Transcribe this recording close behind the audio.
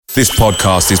This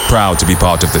podcast is proud to be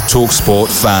part of the TalkSport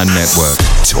Fan Network.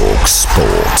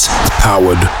 TalkSport.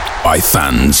 Powered by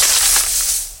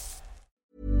fans.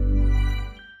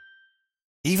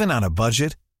 Even on a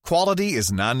budget, quality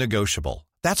is non-negotiable.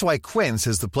 That's why Quince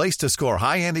is the place to score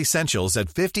high-end essentials at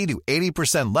 50 to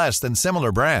 80% less than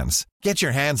similar brands. Get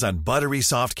your hands on buttery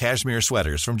soft cashmere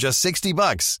sweaters from just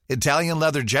 $60, Italian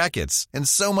leather jackets, and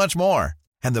so much more.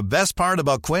 And the best part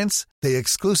about Quince, they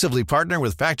exclusively partner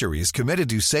with factories committed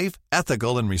to safe,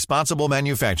 ethical, and responsible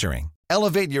manufacturing.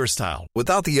 Elevate your style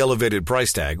without the elevated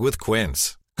price tag with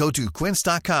Quince. Go to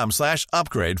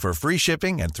quince.com/upgrade for free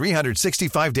shipping and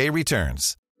 365-day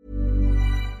returns.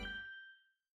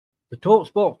 The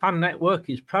TalkSport Fan Network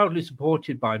is proudly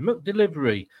supported by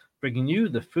McDelivery, bringing you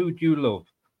the food you love.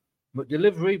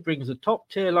 McDelivery brings a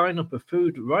top-tier lineup of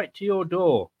food right to your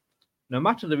door. No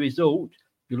matter the result,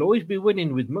 you'll always be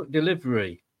winning with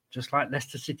McDelivery, just like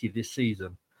Leicester City this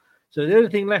season. So the only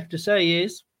thing left to say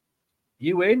is,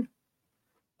 you win.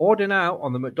 Order now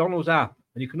on the McDonald's app,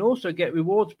 and you can also get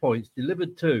rewards points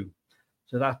delivered too.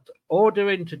 So that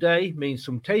ordering today means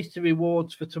some tasty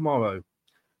rewards for tomorrow.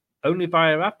 Only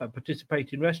via app at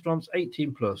participating restaurants,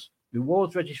 18+.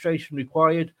 Rewards registration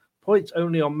required. Points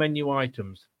only on menu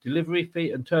items. Delivery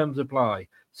fee and terms apply.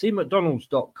 See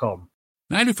mcdonalds.com.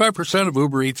 95% of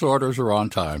Uber Eats orders are on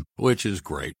time, which is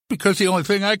great, because the only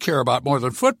thing I care about more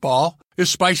than football is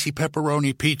spicy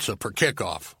pepperoni pizza for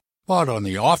kickoff. But on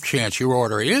the off chance your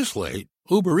order is late,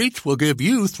 Uber Eats will give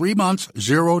you 3 months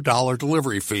 $0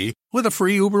 delivery fee with a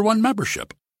free Uber One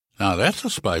membership. Now that's a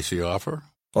spicy offer.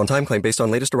 On-time claim based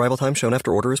on latest arrival time shown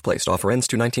after order is placed. Offer ends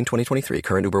 2/19/2023.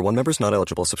 Current Uber One members not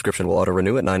eligible. Subscription will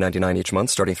auto-renew at $9.99 each month,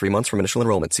 starting 3 months from initial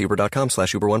enrollment. See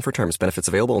uber.com/Uber One for terms. Benefits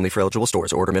available only for eligible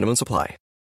stores. Order minimum supply.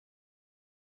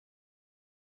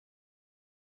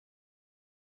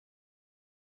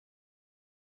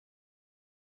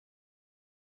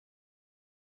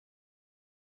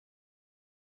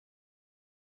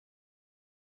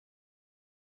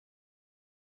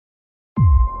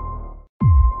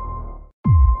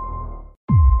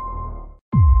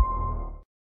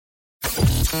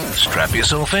 Strap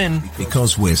yourself in,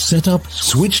 because we're set up,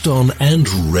 switched on, and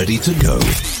ready to go.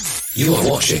 You are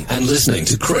watching and listening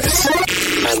to Chris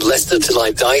and Leicester Till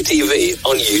I Die TV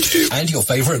on YouTube and your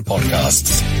favourite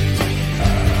podcasts.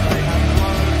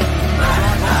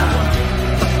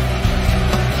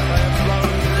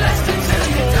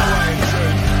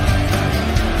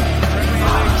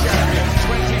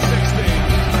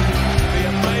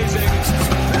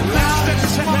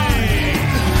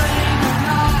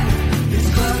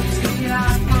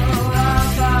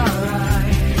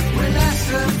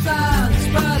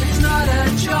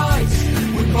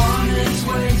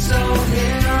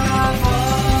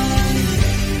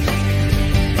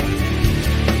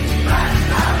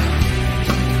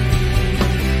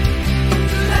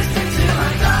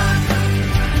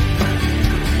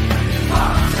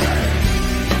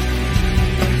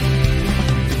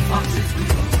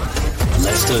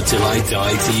 Till I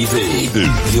Die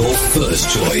TV, your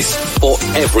first choice for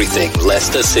everything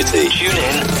Leicester City. Tune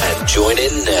in and join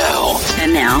in now.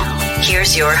 And now,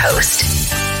 here's your host.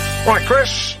 Right,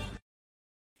 Chris.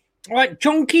 Right,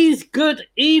 Chunkies, good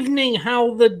evening.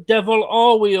 How the devil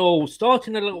are we all?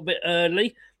 Starting a little bit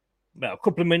early, about a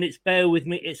couple of minutes, bear with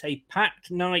me. It's a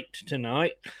packed night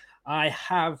tonight.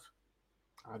 I've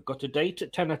got a date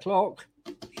at 10 o'clock.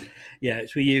 Yeah,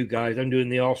 it's with you guys. I'm doing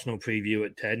the Arsenal preview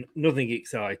at 10. Nothing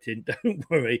exciting, don't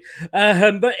worry.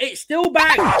 But it's still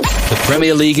back. The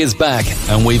Premier League is back,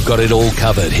 and we've got it all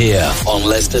covered here on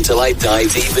Leicester Till I Die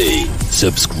TV.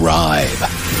 Subscribe.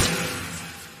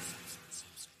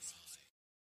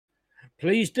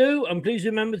 Please do, and please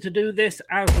remember to do this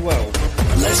as well.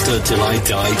 Leicester Till I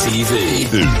Die TV,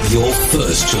 your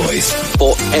first choice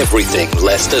for everything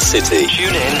Leicester City.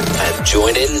 Tune in and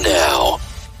join in now.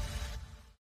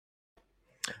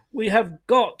 We have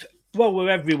got, well, we're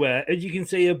everywhere. As you can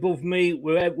see above me,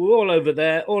 we're all over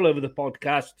there, all over the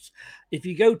podcasts. If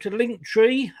you go to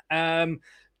Linktree, the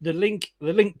link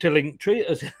to Linktree,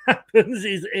 as it happens,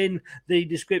 is in the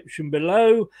description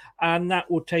below, and that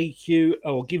will take you,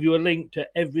 or give you a link to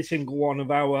every single one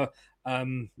of our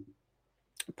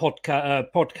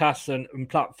podcasts and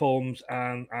platforms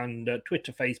and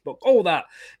Twitter, Facebook, all that.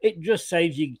 It just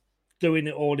saves you doing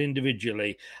it all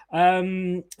individually.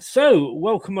 So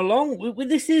welcome along.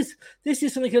 This is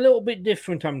something a little bit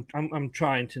different. I'm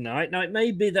trying tonight. Now it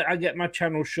may be that I get my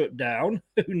channel shut down.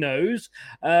 Who knows?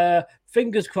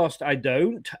 Fingers crossed I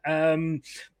don't.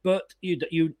 But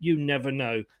you never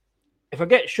know. If I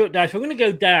get shut down, if I'm going to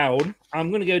go down, I'm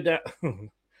going to go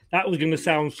down. That was going to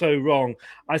sound so wrong.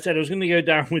 I said I was going to go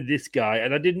down with this guy,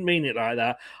 and I didn't mean it like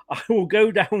that. I will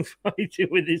go down fighting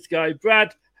with this guy.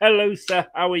 Brad, hello, sir.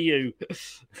 How are you?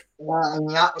 Well, I mean,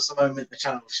 that was the moment the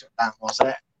channel shut down, was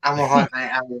it? I'm all right, mate.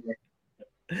 How are you?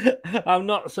 I'm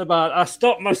not so bad. I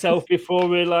stopped myself before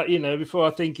before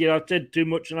I think I've said too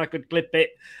much and I could clip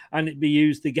it and it'd be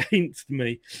used against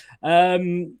me.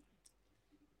 Got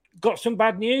some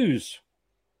bad news.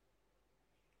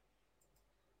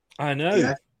 I know.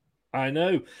 Yeah. I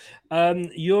know.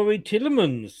 Yuri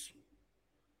Tillemans.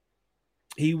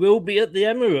 He will be at the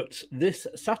Emirates this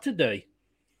Saturday.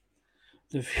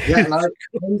 Yeah, no,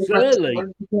 early.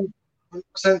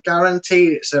 100%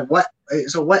 guaranteed. It's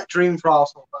a wet dream for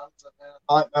Arsenal fans.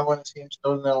 I nightmare when the team's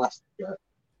done their last year.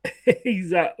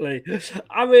 Exactly.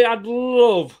 I mean, I'd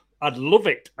love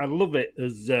it. I'd love it,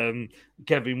 as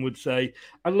Kevin would say.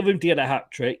 I'd love him to get a hat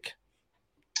trick.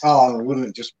 Oh, it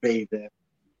wouldn't just be the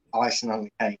icing on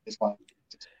the cake as well.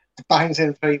 Just bangs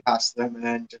in 3 past them and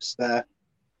then just, that'd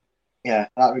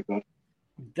be good.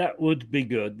 That would be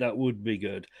good. That would be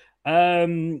good.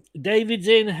 David's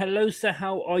in. Hello, sir.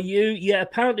 How are you? Yeah,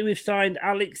 apparently we've signed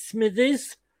Alex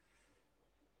Smithies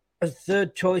as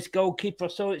third choice goalkeeper. I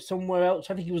saw it somewhere else.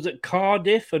 I think he was at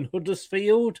Cardiff and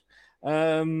Huddersfield.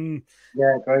 Yeah,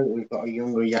 great. We've got a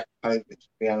younger Jakovic to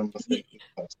be our number 3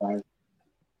 keeper. So,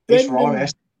 if we're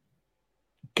honest.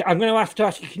 I'm going to have to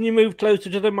ask you, can you move closer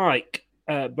to the mic,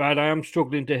 Brad? I am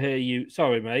struggling to hear you.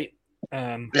 Sorry, mate. I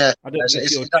don't know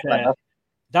if your chair...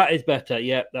 That is better.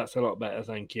 Yeah, that's a lot better.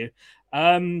 Thank you.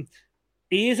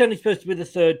 He is only supposed to be the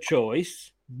third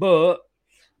choice, but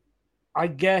I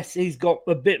guess he's got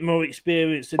a bit more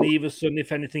experience than Everson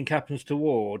if anything happens to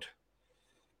Ward.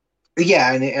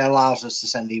 Yeah, and it allows us to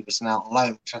send Everson out on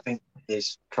loan, which I think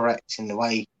is correct in the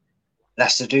way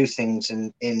Leicester do things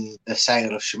in the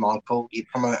sale of Schmeichel. You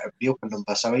promote the upper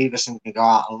number, so Everson can go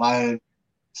out on loan.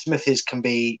 Smithies can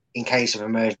be, in case of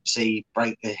emergency,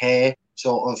 break the hair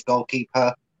sort of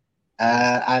goalkeeper.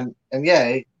 And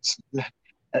yeah,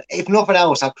 if nothing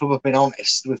else, our club have been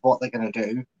honest with what they're going to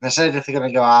do. They said if they're going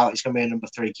to go out, it's going to be a number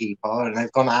 3 keeper, and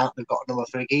they've gone out, they've got a number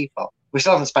 3 keeper. We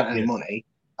still haven't spent any money,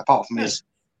 apart from his...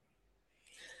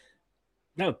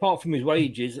 No, apart from his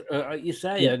wages, you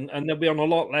say, and they'll be on a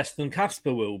lot less than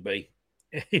Casper will be,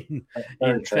 in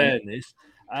fairness.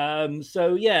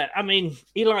 So, yeah, I mean,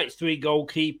 he likes 3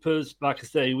 goalkeepers. Like I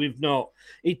say, we've not...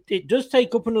 It does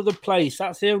take up another place.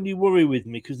 That's the only worry with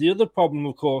me, because the other problem,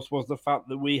 of course, was the fact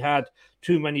that we had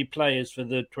too many players for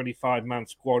the 25-man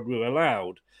squad we were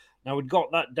allowed. Now, we'd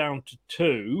got that down to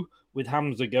 2, with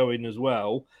Hamza going as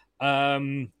well.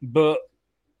 But,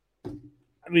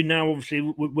 I mean, now, obviously,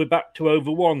 we're back to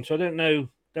over 1, so I don't know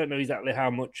exactly how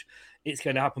much it's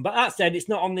going to happen. But that said, it's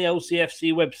not on the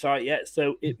LCFC website yet,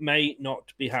 so it may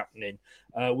not be happening.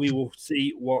 We will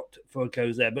see what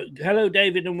goes there. But hello,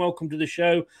 David, and welcome to the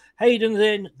show. Hayden's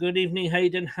in. Good evening,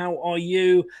 Hayden. How are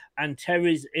you? And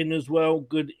Terry's in as well.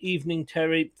 Good evening,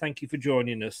 Terry. Thank you for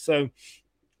joining us. So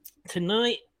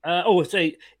tonight,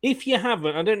 if you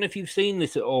haven't, I don't know if you've seen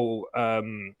this at all,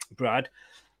 Brad.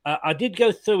 I did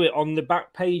go through it on the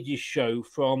Back Pages show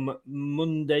from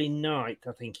Monday night,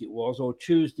 I think it was, or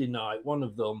Tuesday night, one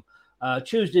of them.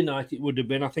 Tuesday night it would have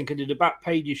been. I think I did a Back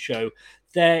Pages show.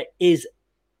 There is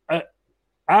an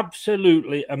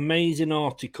absolutely amazing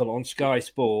article on Sky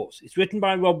Sports. It's written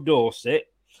by Rob Dorset,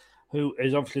 who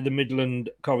is obviously the Midland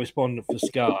correspondent for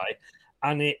Sky.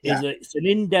 And it's an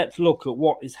in-depth look at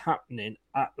what is happening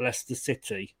at Leicester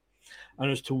City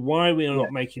and as to why we are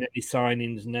not making any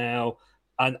signings now.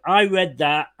 And I read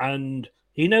that, and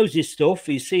he knows his stuff.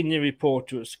 He's senior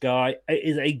reporter at Sky. It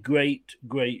is a great,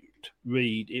 great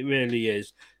read. It really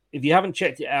is. If you haven't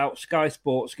checked it out, Sky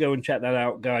Sports, go and check that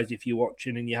out, guys, if you're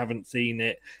watching and you haven't seen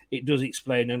it. It does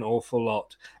explain an awful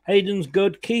lot. Hayden's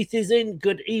good. Keith is in.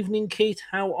 Good evening, Keith.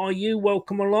 How are you?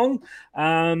 Welcome along.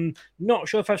 Not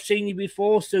sure if I've seen you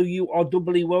before, so you are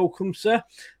doubly welcome, sir.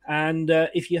 And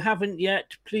if you haven't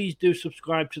yet, please do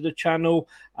subscribe to the channel.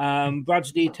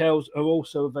 Brad's details are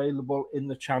also available in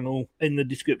the channel, in the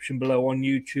description below on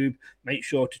YouTube. Make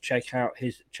sure to check out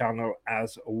his channel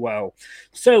as well.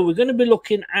 So we're going to be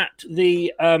looking at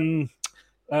the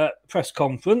press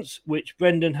conference, which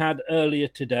Brendan had earlier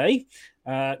today.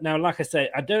 Now, like I say,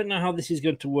 I don't know how this is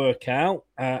going to work out.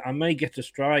 I may get a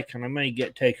strike and I may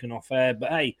get taken off air, but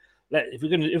hey, if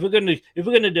we're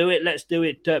gonna do it, let's do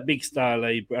it big style,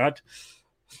 Brad?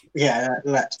 Yeah,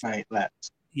 let's.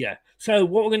 Yeah. So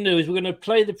what we're going to do is we're going to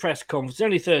play the press conference. It's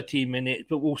only 13 minutes,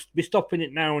 but we'll be stopping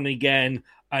it now and again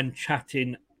and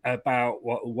chatting about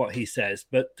what he says.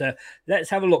 But let's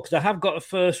have a look, because I have got a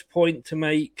first point to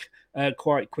make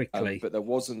quite quickly. But there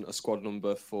wasn't a squad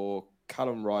number for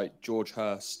Callum Wright, George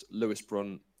Hurst, Lewis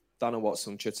Brunt, Dana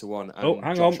Watson, Chitterwan,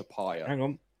 and Josh Apaya. Hang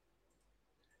on.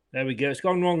 There we go. It's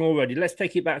gone wrong already. Let's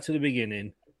take it back to the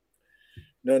beginning.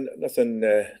 No, nothing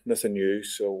new.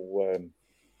 So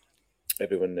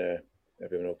everyone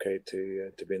okay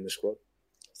to be in the squad?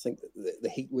 I think the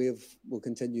heat wave will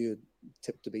continue,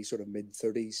 tipped to be sort of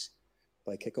mid-30s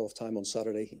by kickoff time on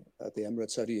Saturday at the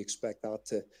Emirates. How do you expect that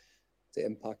to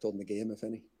impact on the game, if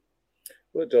any?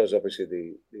 Well, it does. Obviously,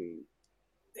 the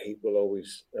heat will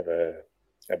always have a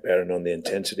bearing on the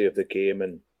intensity of the game,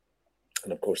 and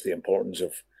of course the importance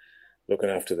of looking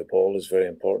after the ball is very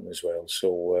important as well.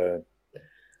 So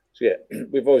yeah,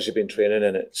 we've obviously been training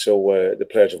in it. So the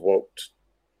players have worked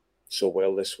so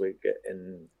well this week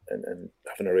and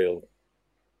having a real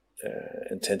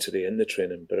intensity in the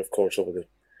training. But of course, over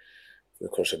the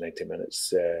course of 90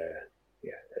 minutes,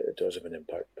 it does have an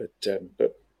impact.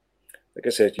 But like I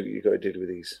said, you got to deal with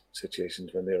these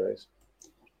situations when they arise.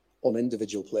 On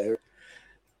individual player.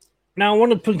 Now, I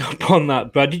want to pick up on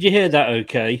that, Brad. Did you hear that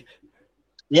okay?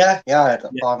 Yeah, I heard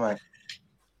that. Fine, mate.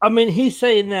 I mean, he's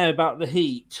saying there about the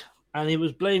heat, and he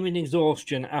was blaming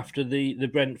exhaustion after the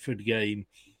Brentford game.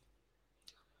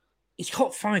 He's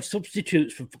got 5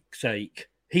 substitutes, for fuck's sake.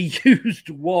 He used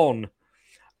 1.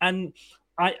 And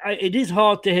it is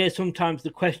hard to hear sometimes the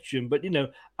question, but,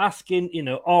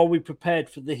 asking, are we prepared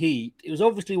for the heat? It was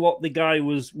obviously what the guy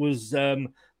was the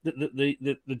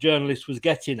journalist was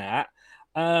getting at.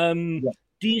 Do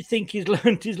you think he's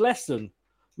learned his lesson?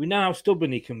 We know how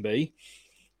stubborn he can be.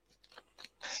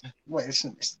 Well,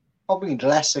 it's probably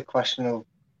less a question of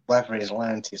whether he's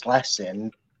learned his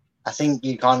lesson. I think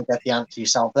you kind of get the answer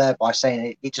yourself there by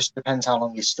saying it just depends how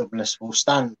long his stubbornness will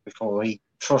stand before he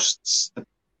trusts the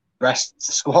rest of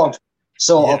the squad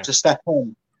sort of to step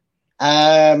in.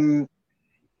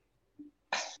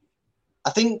 I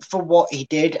think for what he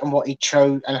did and what he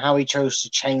chose and how he chose to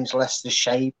change Leicester's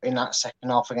shape in that second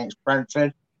half against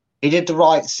Brentford, he did the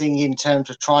right thing in terms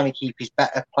of trying to keep his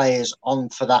better players on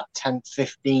for that 10,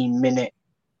 15 minute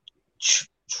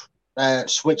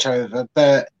switch over.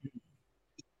 But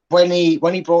when he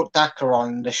brought Daka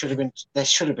on, there should have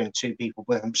been 2 people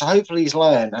with him. So hopefully he's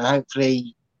learned, and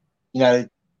hopefully, the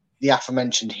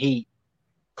aforementioned heat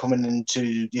coming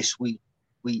into this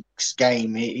week's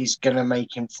game is going to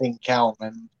make him think out.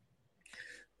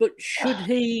 But should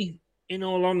he, in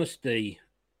all honesty,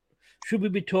 should we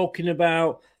be talking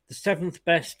about the 7th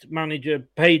best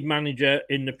paid manager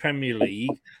in the Premier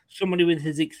League, somebody with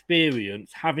his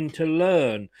experience having to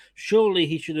learn? Surely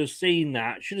he should have seen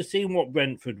that, should have seen what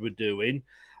Brentford were doing,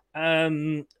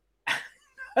 how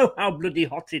bloody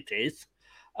hot it is,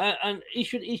 and he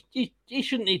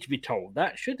shouldn't need to be told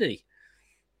that, should he?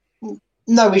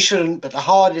 No, he shouldn't. But the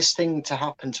hardest thing to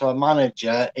happen to a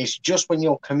manager is just when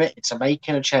you're committed to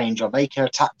making a change or making a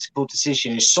tactical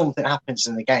decision, is something happens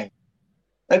in the game.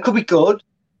 It could be good,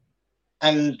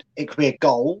 and it could be a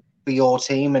goal for your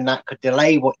team, and that could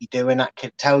delay what you do, and that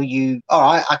could tell you, all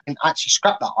right, I can actually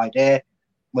scrap that idea.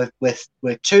 We're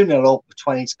 2-0 up, with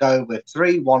 20 to go, we're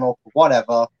 3-1 up, or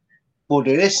whatever. We'll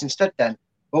do this instead then.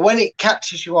 But when it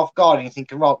catches you off guard and you're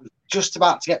thinking, right, we're just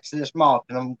about to get to this mark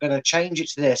and I'm going to change it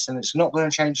to this and it's not going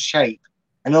to change the shape,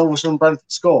 and all of a sudden Brentford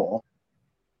score,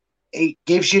 it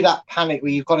gives you that panic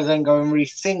where you've got to then go and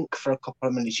rethink for a couple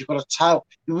of minutes. You've got to tell.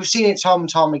 We've seen it time and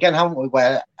time again, haven't we,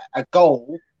 where a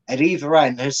goal at either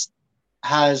end has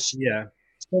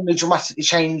suddenly dramatically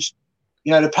changed.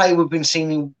 The player we've been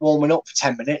seeing warming up for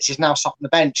 10 minutes is now sat on the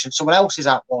bench and someone else is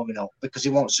out warming up because he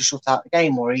wants to shut out the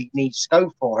game or he needs to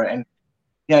go for it. And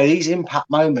these impact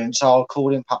moments are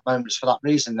called impact moments for that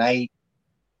reason.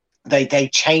 They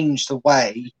change the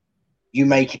way you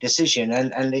make a decision,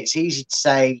 and it's easy to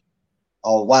say,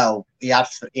 oh well, he had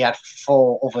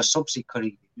 4 other subs he could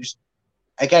have used.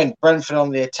 Again, Brentford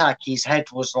on the attack, his head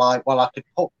was like, well, I could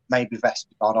put maybe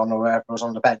Vestergaard on or whoever was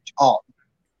on the bench on,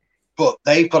 but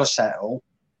they've got to settle.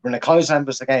 When they close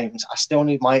numbers of the games, I still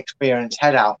need my experienced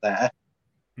head out there.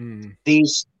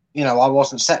 These. I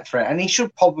wasn't set for it, and he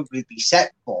should probably be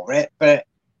set for it, but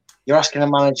you're asking a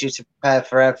manager to prepare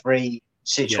for every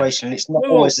situation, and it's not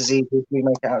always as easy as we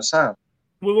make it out sound.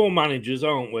 We're all managers,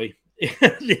 aren't we?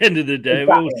 At the end of the day,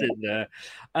 we're all sitting there.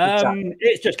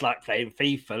 It's just like playing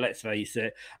FIFA, let's face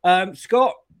it.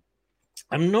 Scott,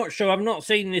 I'm not sure. I've not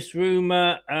seen this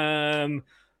rumour.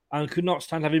 I could not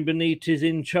stand having Benitez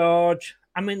in charge.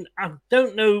 I mean, I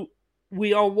don't know.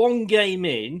 We are 1 game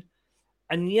in.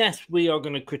 And yes, we are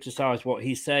going to criticise what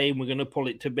he's saying. We're going to pull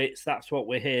it to bits. That's what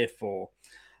we're here for.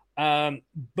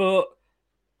 But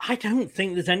I don't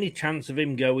think there's any chance of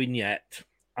him going yet.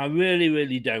 I really,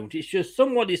 really don't. It's just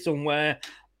somebody somewhere.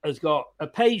 has got a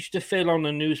page to fill on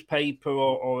a newspaper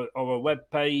or a web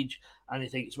page, and he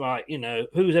thinks, right,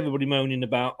 who's everybody moaning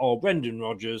about? Oh, Brendan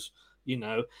Rodgers.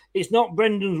 It's not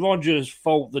Brendan Rodgers'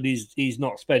 fault that he's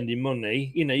not spending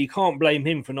money. You can't blame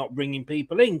him for not bringing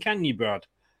people in, can you, Brad?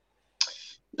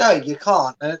 No, you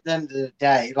can't. At the end of the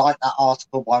day, like that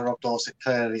article by Rob Dorsett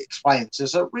clearly explains,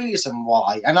 there's a reason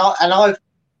why. And I've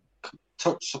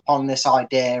touched upon this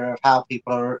idea of how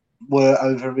people were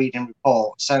over-reading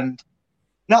reports. And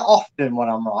not often when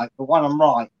I'm right, but when I'm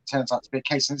right, it turns out to be the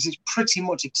case. And this is pretty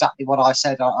much exactly what I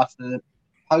said after the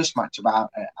post-match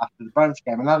about it, after the Brentford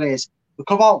game. And that is, the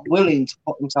club aren't willing to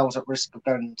put themselves at risk of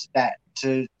going into debt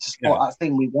to support that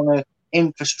thing. We want to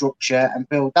infrastructure and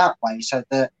build that way so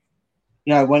that,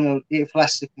 if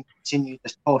Leicester can continue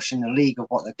this push in the league of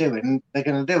what they're doing, they're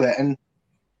going to do it. And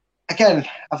again,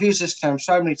 I've used this term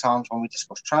so many times when we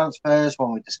discuss transfers,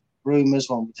 when we discuss rumours,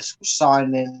 when we discuss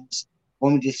signings,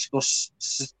 when we discuss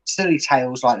silly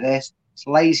tales like this. It's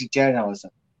lazy journalism.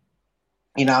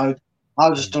 I've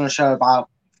just done a show about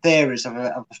theories of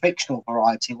a fictional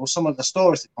variety. Well, some of the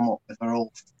stories that come up with are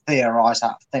all theorised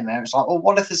out of thin air. It's like, well,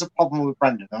 what if there's a problem with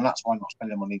Brendan and that's why I'm not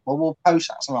spending money? Well, we'll post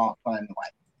that as an article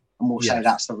anyway. And we'll say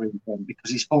that's the reason,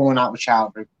 because he's fallen out with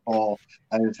Chowdhury before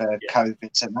over COVID.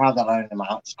 So now they're loaning him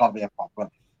out, it's got to be a problem.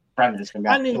 Brendan's going to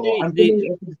be out the door.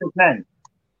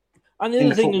 And the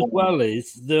other thing as well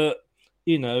is that,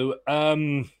 if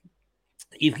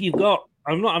you've got,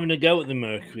 I'm not having a go at the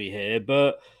Mercury here,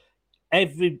 but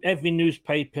every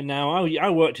newspaper now, I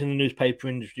worked in the newspaper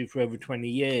industry for over 20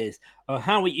 years.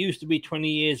 How it used to be 20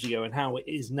 years ago and how it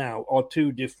is now are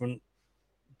two different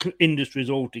industries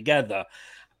altogether.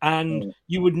 And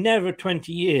you would never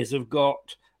 20 years have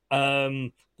got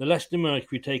the Leicester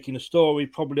Mercury taking a story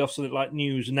probably off something like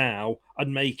News Now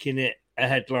and making it a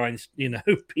headline,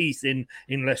 piece in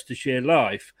Leicestershire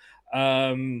Life.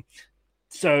 Read,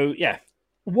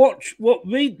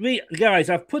 guys.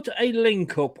 I've put a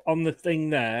link up on the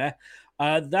thing there.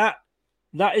 That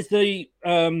is the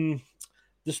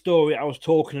story I was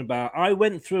talking about. I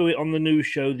went through it on the news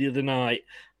show the other night,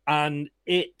 and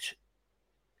it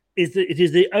is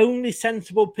the only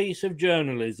sensible piece of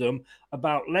journalism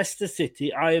about Leicester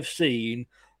City I have seen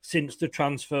since the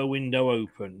transfer window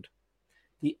opened.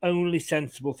 The only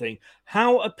sensible thing.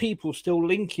 How are people still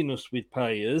linking us with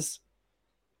players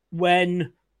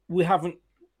when we haven't,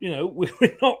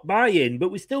 we're not buying,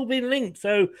 but we're still being linked?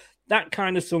 So that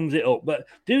kind of sums it up. But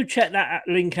do check that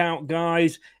link out,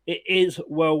 guys. It is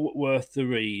well worth the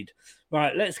read.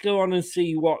 Right, let's go on and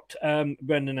see what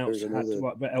Brendan else had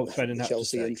to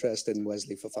say. Interest in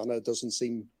Wesley Fofana doesn't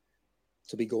seem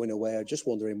to be going away. I'm just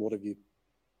wondering, what have you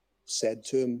said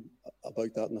to him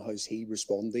about that, and how's he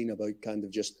responding about kind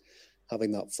of just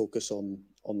having that focus on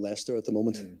Leicester at the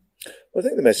moment? Well, I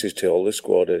think the message to all the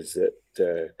squad is that,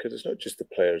 because it's not just the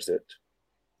players that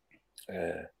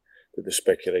the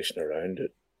speculation around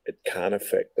it, it can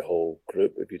affect the whole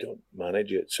group if you don't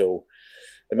manage it. So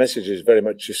the message is very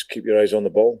much just keep your eyes on the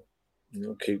ball,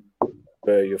 keep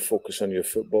your focus on your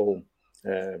football.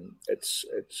 It's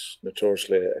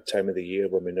notoriously a time of the year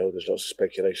when we know there's lots of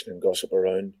speculation and gossip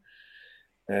around.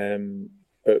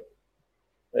 But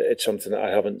it's something that I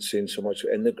haven't seen so much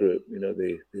in the group.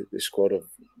 The squad have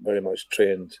very much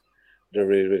trained at a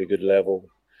really, really good level.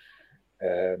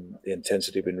 The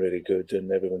intensity been really good,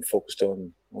 and everyone focused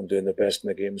on doing the best in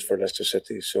the games for Leicester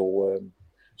City. So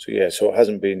it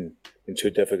hasn't been too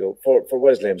difficult for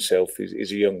Wesley himself.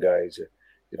 He's a young guy. He's a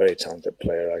very talented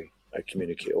player. I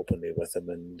communicate openly with him,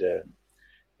 and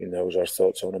he knows our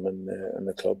thoughts on him and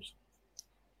the clubs.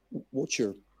 What's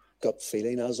your gut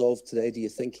feeling as of today? Do you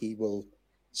think he will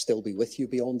still be with you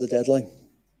beyond the deadline?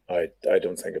 I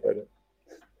don't think about it.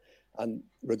 And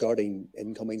regarding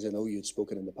incomings, I know you'd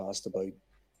spoken in the past about...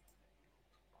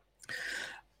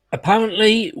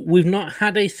 Apparently, we've not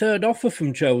had a third offer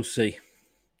from Chelsea.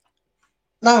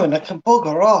 No, and they can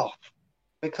bugger off,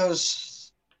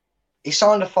 because he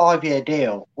signed a 5-year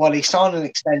deal. Well, he signed an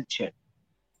extension.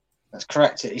 That's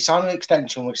correct. He signed an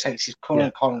extension which takes his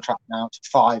current contract now to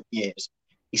 5 years.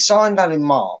 He signed that in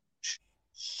March.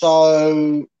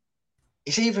 So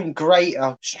it's even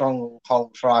greater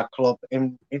stronghold for our club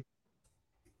in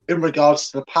regards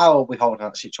to the power we hold in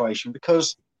that situation,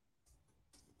 because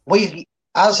we,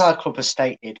 as our club has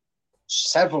stated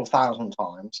several thousand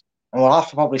times, and we'll have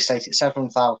to probably state it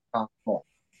 7,000 times more,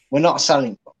 we're not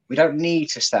selling. We don't need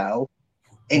to sell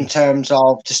in terms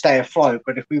of to stay afloat,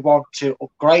 but if we want to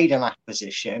upgrade an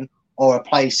acquisition or a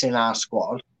place in our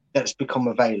squad that's become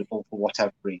available for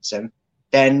whatever reason,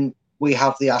 then we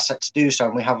have the asset to do so,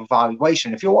 and we have a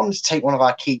valuation. If you wanted to take one of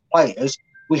our key players,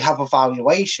 we have a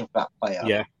valuation for that player.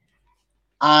 Yeah.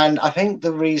 And I think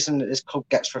the reason that this club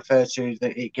gets referred to,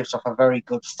 that it gives off a very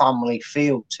good family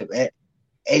feel to it,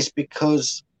 is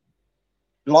because,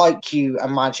 like you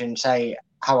imagine, say,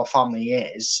 how a family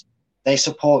is, they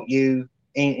support you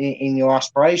in your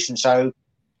aspirations. So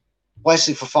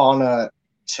Wesley Fofana,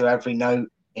 to every note,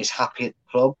 is happy at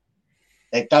the club.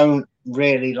 They don't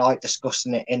really like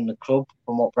discussing it in the club,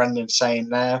 from what Brendan's saying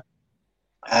there.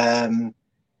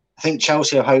 I think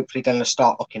Chelsea are hopefully going to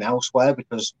start looking elsewhere,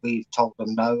 because we've told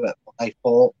them no at what they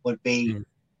thought would be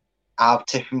our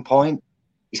tipping point.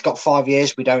 He's got 5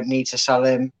 years. We don't need to sell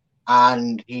him.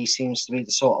 And he seems to be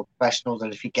the sort of professional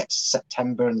that if he gets to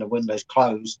September and the window's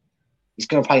closed, he's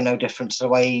going to play no different to the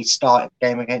way he started the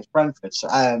game against Brentford. So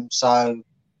I'm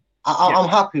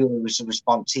happy with his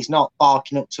response. He's not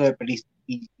barking up to it, but he's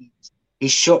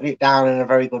shutting it down in a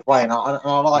very good way. And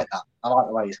I like that. I like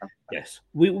the way he's done it. Yes.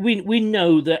 We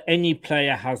know that any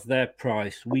player has their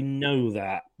price. We know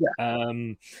that.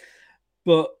 Yeah.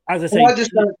 But as I say...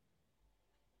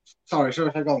 Sorry,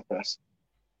 should I go on first?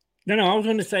 No, I was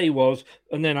going to say was,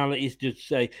 and then I'll let you just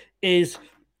say, is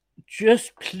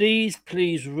just please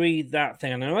read that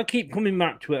thing. I know I keep coming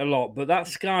back to it a lot, but that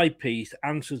Sky piece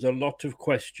answers a lot of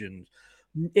questions.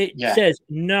 It says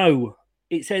no.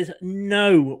 It says,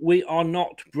 no, we are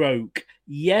not broke.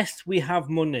 Yes, we have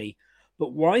money,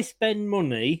 but why spend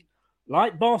money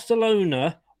like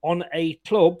Barcelona on a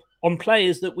club, on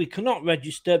players that we cannot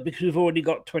register because we've already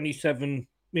got 27,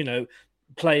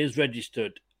 players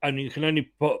registered, and you can only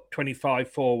put 25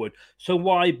 forward. So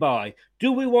why buy?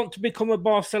 Do we want to become a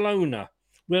Barcelona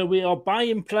where we are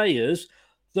buying players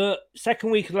the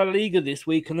second week of La Liga this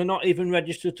week and they're not even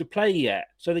registered to play yet?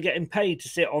 So they're getting paid to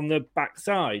sit on the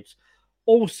backsides.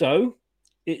 Also,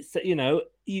 it's,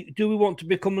 do we want to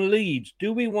become Leeds?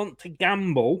 Do we want to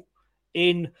gamble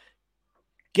in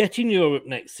getting Europe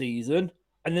next season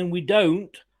and then we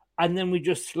don't? And then we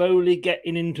just slowly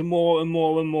getting into more and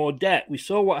more and more debt. We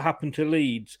saw what happened to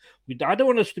Leeds. I don't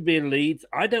want us to be a Leeds.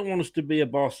 I don't want us to be a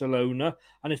Barcelona.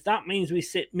 And if that means we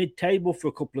sit mid-table for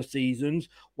a couple of seasons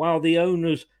while the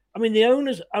owners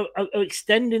are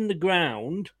extending the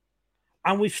ground,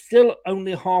 and we're still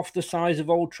only half the size of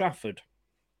Old Trafford.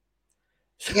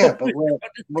 So yeah, but we've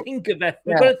got to think of it.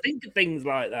 We've got to think of things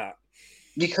like that.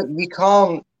 You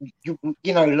can't,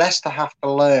 Leicester have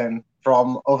to learn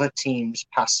from other teams'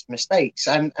 past mistakes.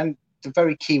 And the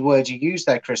very key word you used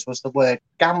there, Chris, was the word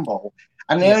gamble.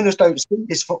 And the owners don't see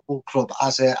this football club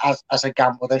as a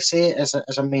gamble. They see it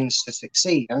as a means to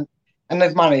succeed. And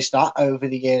they've managed that over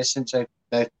the years since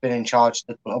they've been in charge of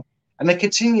the club. And they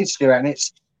continue to do it. And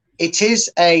it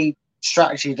is a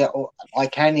strategy that,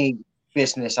 like any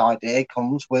business idea,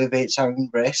 comes with its own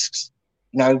risks.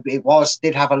 It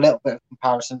did have a little bit of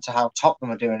comparison to how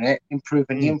Tottenham are doing it,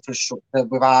 improving the infrastructure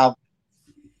without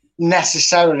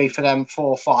necessarily for them 4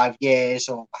 or 5 years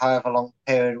or however long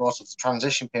the period was of the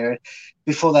transition period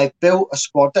before they built a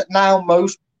squad that now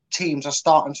most teams are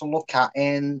starting to look at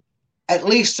in at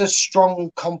least a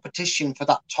strong competition for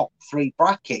that top 3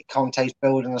 bracket. Conte's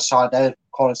building a side of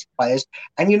quality players.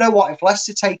 And you know what? If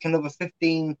Leicester take another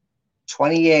 15,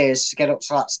 20 years to get up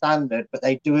to that standard, but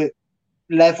they do it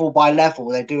level by level,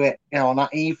 they do it on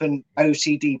that even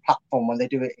OCD platform when they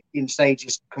do it in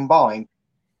stages combined,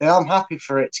 then I'm happy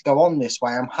for it to go on this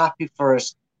way. I'm happy for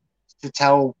us to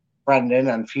tell Brendan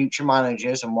and future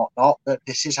managers and whatnot that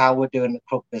this is how we're doing the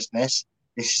club business.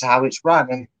 This is how it's run.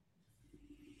 And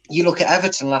you look at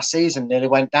Everton last season, nearly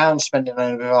went down spending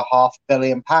over £500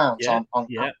 million on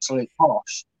absolute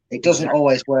cost. It doesn't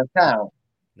always work out.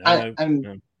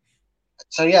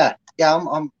 So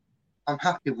I'm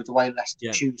happy with the way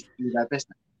Leicester choose to do their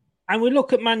business. And we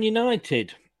look at Man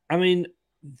United. I mean,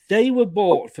 they were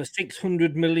bought for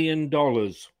 $600 million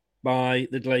by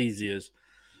the Glaziers.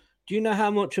 Do you know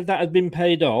how much of that has been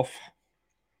paid off?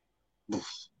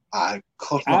 I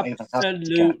could not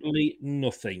absolutely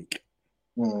nothing.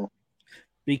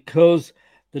 Because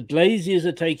the Glaziers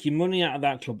are taking money out of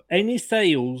that club. Any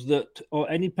sales or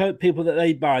any people that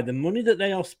they buy, the money that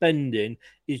they are spending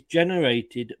is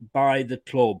generated by the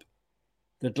club.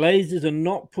 The Glazers are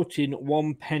not putting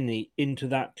 1 penny into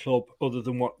that club other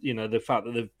than the fact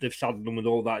that they've saddled them with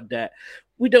all that debt.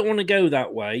 We don't want to go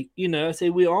that way.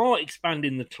 We are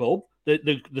expanding the club,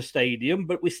 the stadium,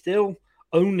 but we're still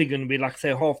only going to be, like I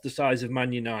say, half the size of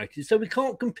Man United. So we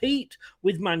can't compete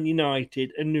with Man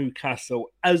United and Newcastle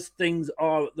as things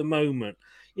are at the moment.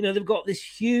 They've got this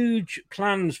huge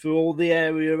plans for all the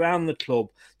area around the club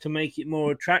to make it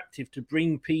more attractive, to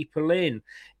bring people in.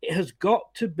 It has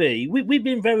got to be. We've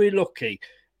been very lucky.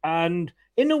 And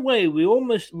in a way, we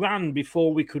almost ran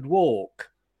before we could walk.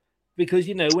 Because,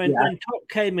 you know, when Top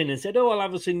came in and said, "Oh, I'll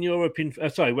have us in Europe in..."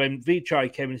 when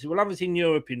Vichai came in and said, "We'll have us in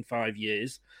Europe in 5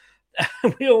 years."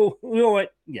 we all went,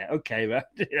 "Yeah, okay, right."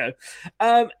 You know,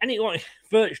 and it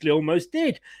virtually almost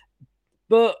did.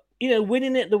 But, you know,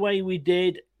 winning it the way we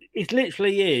did, it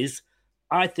literally is.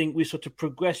 I think we sort of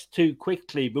progressed too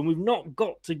quickly, but we've not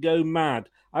got to go mad.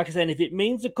 Like I said, if it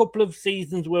means a couple of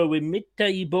seasons where we're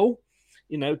mid-table,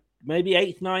 you know, maybe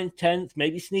 8th, 9th, 10th,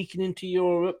 maybe sneaking into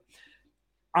Europe,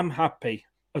 I'm happy,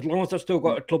 as long as I've still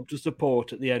got a club to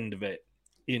support at the end of it,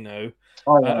 you know.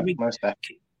 I mean,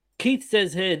 Keith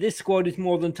says here, this squad is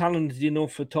more than talented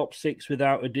enough for top 6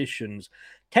 without additions.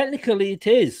 Technically, it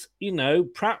is. You know,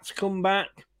 Pratt's come back.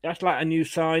 That's like a new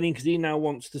signing because he now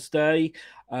wants to stay.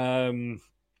 Once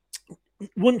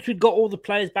we'd got all the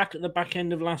players back at the back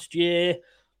end of last year,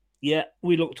 yeah,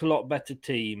 we looked a lot better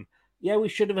team. Yeah, we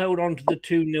should have held on to the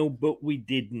 2-0, but we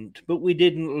didn't. But we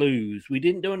didn't lose. We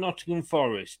didn't do a Nottingham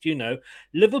Forest, you know.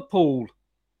 Liverpool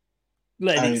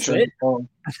let it slip.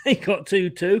 They got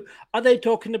 2-2. Are they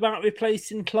talking about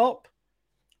replacing Klopp?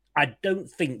 I don't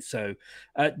think so.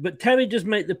 But Terry does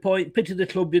make the point, pity the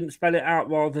club didn't spell it out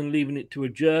rather than leaving it to a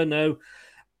journo.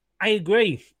 I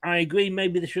agree.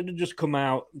 Maybe they should have just come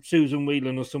out, Susan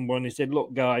Whelan or someone, and said,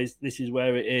 "Look, guys, this is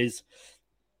where it is."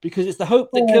 Because it's the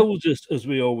hope that kills us, as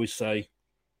we always say.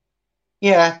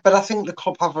 Yeah, but I think the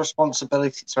club have a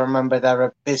responsibility to remember they're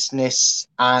a business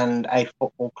and a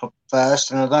football club first.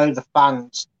 And although the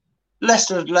fans,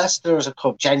 Leicester as a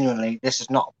club, genuinely, this is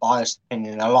not a biased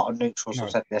opinion. A lot of neutrals have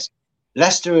said this.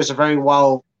 Leicester is a very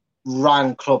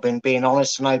well-run club in being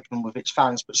honest and open with its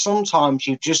fans. But sometimes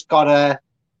you've got to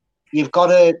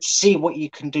see what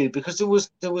you can do, because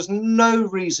there was no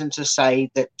reason to say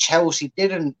that Chelsea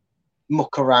didn't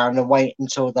muck around and wait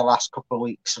until the last couple of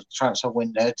weeks of the transfer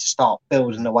window to start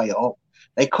building the way up.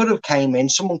 They could have came in.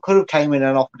 Someone could have came in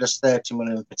and offered us 30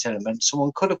 million for Tielemans.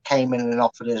 Someone could have came in and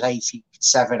offered us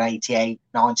 87, 88,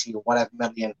 90 or whatever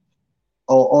million,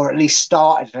 or at least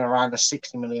started at around the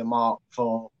 60 million mark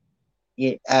for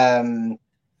Fofana.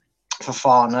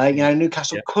 You know,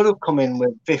 Newcastle could have come in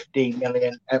with 50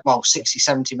 million, 60,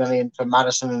 70 million for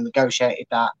Maddison and negotiated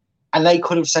that. And they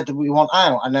could have said that we want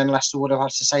out, and then Leicester would have had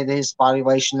to say there's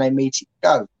valuation, they meet it,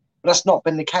 go. But that's not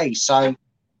been the case. So,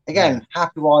 again,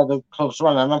 happy why the club's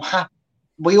run. And I'm happy.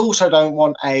 We also don't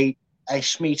want a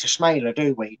Schmieter Schmailer,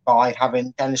 do we, by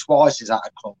having Dennis Wise at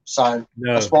a club. So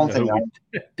that's one thing.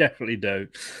 We definitely don't.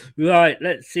 Right,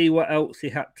 let's see what else he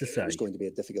had to say. It's going to be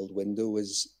a difficult window.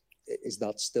 Is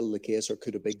that still the case, or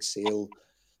could a big sale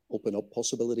open up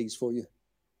possibilities for you?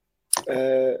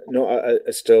 No,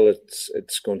 it's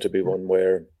going to be one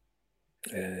where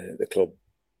the club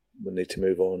will need to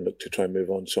look to try and move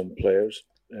on some players,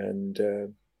 and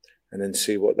then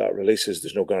see what that releases.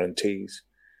 There's no guarantees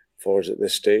for us at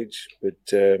this stage, but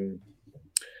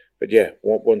yeah,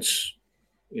 once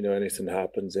anything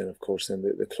happens, then of course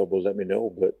the club will let me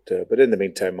know. But in the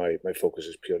meantime, my focus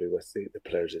is purely with the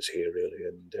players that's here, really,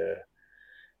 and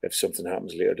if something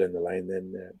happens later down the line,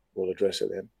 then we'll address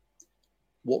it then.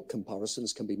 What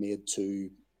comparisons can be made to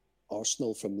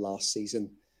Arsenal from last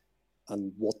season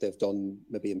and what they've done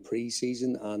maybe in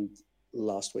pre-season and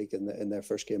last week in their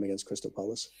first game against Crystal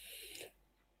Palace?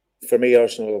 For me,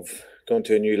 Arsenal have gone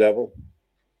to a new level.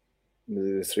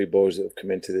 The 3 boys that have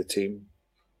come into the team.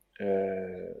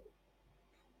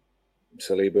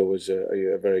 Saliba was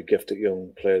a very gifted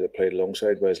young player that played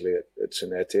alongside Wesley at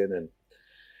St Etienne,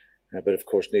 but of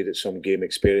course needed some game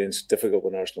experience. Difficult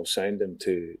when Arsenal signed him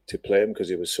to play him because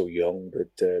he was so young, but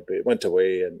he went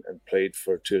away and played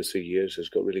for 2 or 3 years. Has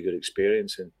got really good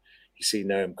experience, and you see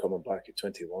now him coming back at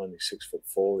 21. He's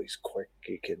 6'4". He's quick.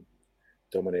 He can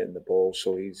dominate in the ball.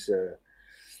 So he's a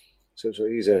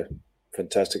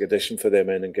fantastic addition for them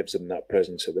and gives them that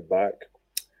presence at the back.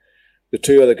 The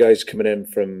 2 other guys coming in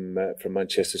from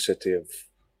Manchester City have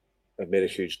made a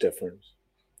huge difference.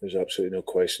 There's absolutely no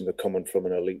question. They're coming from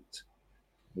an elite,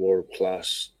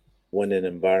 world-class, winning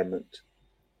environment.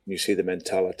 You see the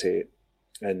mentality.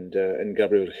 And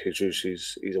Gabriel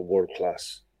Jesus, he's a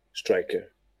world-class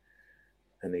striker.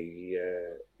 And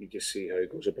you just see how he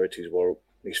goes about his work,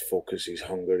 his focus, his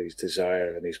hunger, his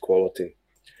desire, and his quality.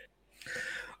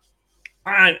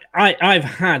 I've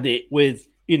had it with,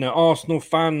 Arsenal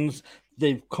fans.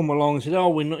 They've come along and said, "Oh,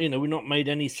 we're not made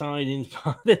any signings."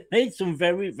 They've made some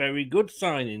very, very good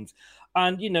signings.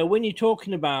 And when you're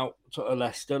talking about sort of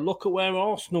Leicester, look at where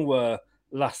Arsenal were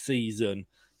last season.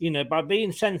 By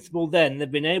being sensible, then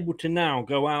they've been able to now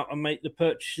go out and make the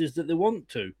purchases that they want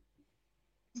to.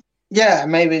 Yeah,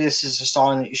 maybe this is a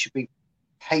sign that you should be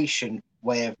patient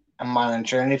with a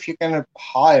manager, and if you're going to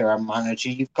hire a manager,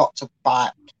 you've got to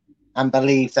back and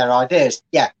believe their ideas.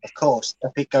 Yeah, of course,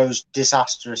 if it goes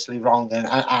disastrously wrong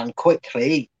and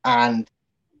quickly, and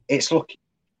it's looking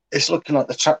like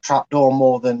the trap door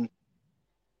more than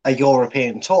a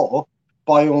European tour,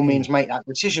 by all means make that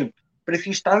decision. But if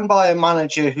you stand by a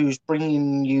manager who's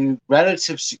bringing you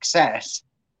relative success,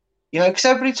 because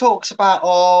everybody talks about,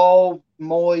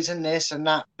 Moyes and this and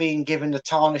that being given the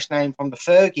tarnished name from the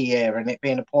Fergie era and it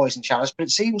being a poison chalice, but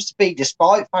it seems to be,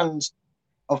 despite fans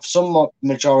of some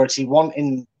majority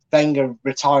wanting Wenger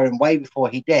retiring way before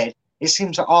he did, it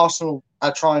seems that Arsenal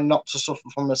are trying not to suffer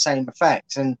from the same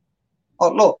effects. And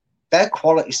look, they're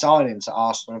quality signings that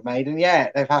Arsenal have made, and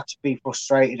they've had to be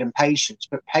frustrated and patient,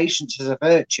 but patience is a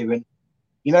virtue. And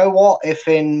you know what? If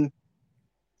in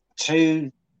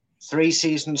 2-3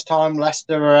 seasons' time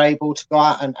Leicester are able to go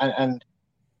out and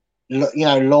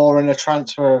lure in a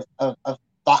transfer of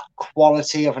that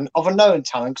quality of a known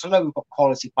talent, because I know we've got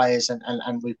quality players and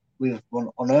we've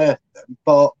unearthed them,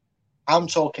 but I'm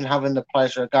talking having the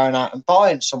pleasure of going out and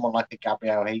buying someone like a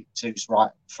Gabriel Heath who's right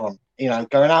up front,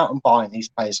 going out and buying these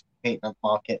players competing in the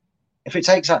market. If it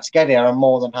takes that to get here, I'm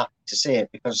more than happy to see it,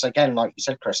 because again, like you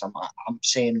said, Chris, I'm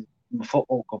seeing the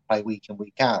football club play week in,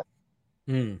 week out.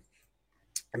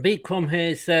 Big Crumb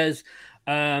here says,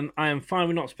 I am fine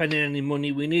with not spending any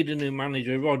money. We need a new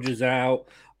manager. Rodgers out.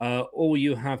 All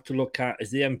you have to look at is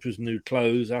the Emperor's new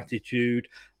clothes attitude.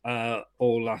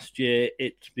 All last year,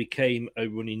 it became a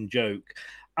running joke.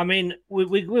 I mean,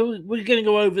 we're going to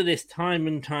go over this time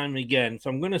and time again. So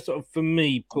I'm going to sort of, for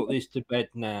me, put this to bed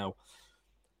now.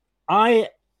 I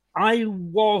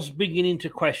was beginning to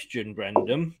question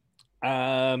Brendan.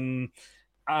 And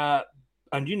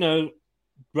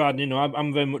Brad,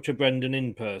 I'm very much a Brendan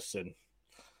in person.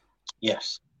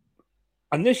 Yes.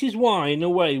 And this is why, in a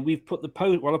way, we've put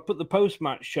I put the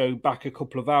post-match show back a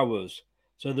couple of hours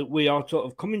so that we are sort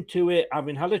of coming to it,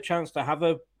 having had a chance to have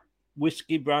a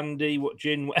whiskey, brandy,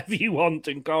 gin, whatever you want,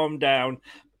 and calm down.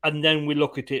 And then we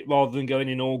look at it rather than going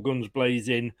in all guns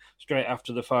blazing straight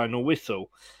after the final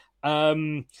whistle.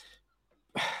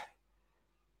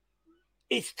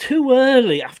 It's too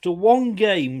early after one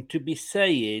game to be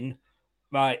saying,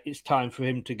 right, it's time for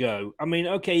him to go. I mean,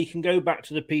 okay, you can go back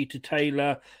to the Peter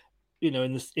Taylor,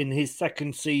 in his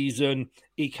second season,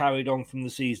 he carried on from the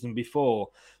season before.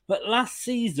 But last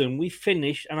season, we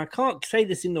finished, and I can't say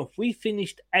this enough, we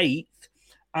finished 8th,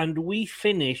 and we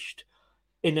finished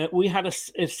we had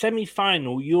a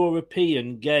semi-final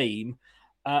European game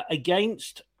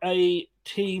against a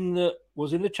team that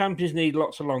was in the Champions League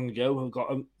not so long ago, who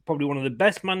got probably one of the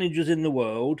best managers in the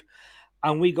world,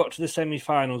 and we got to the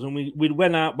semi-finals, and we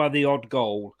went out by the odd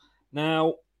goal.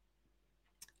 Now,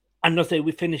 and I say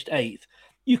we finished 8th.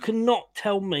 You cannot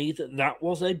tell me that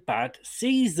was a bad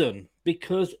season,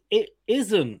 because it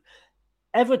isn't.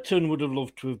 Everton would have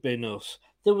loved to have been us.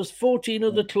 There was 14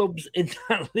 other clubs in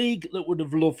that league that would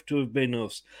have loved to have been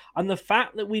us. And the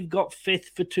fact that we've got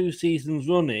 5th for 2 seasons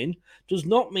running does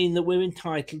not mean that we're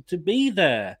entitled to be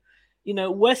there.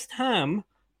 West Ham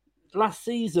last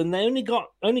season, they only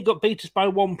got beat us by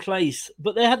 1 place,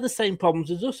 but they had the same problems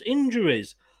as us,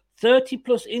 injuries.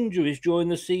 30-plus injuries during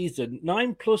the season,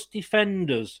 9-plus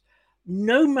defenders,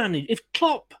 no manager.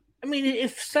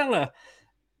 If Salah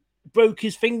broke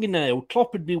his fingernail,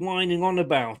 Klopp would be whining on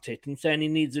about it and saying he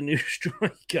needs a new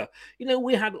striker.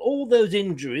 We had all those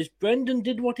injuries. Brendan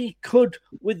did what he could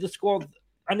with the squad,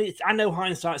 and I know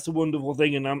hindsight's a wonderful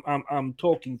thing, and I'm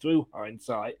talking through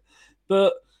hindsight,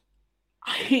 but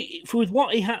with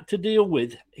what he had to deal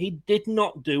with, he did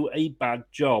not do a bad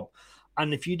job.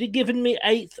 And if you'd have given me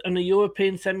 8th and a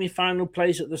European semi-final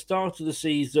place at the start of the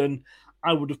season,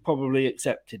 I would have probably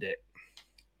accepted it.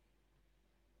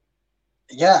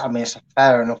 Yeah, it's a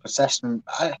fair enough assessment.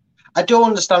 I do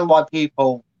understand why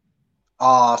people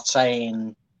are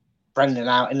saying Brendan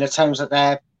out in the terms that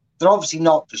they're obviously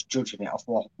not just judging it off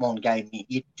one game.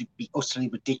 You'd be utterly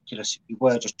ridiculous if you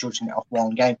were just judging it off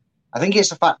one game. I think it's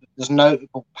the fact that there's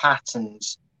notable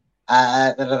patterns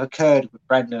that have occurred with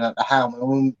Brendan at the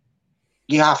helm.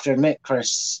 You have to admit,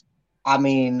 Chris, I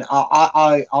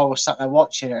was sat there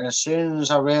watching it, and as soon as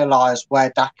I realised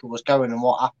where Daka was going and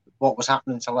what was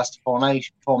happening to Leicester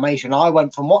formation, I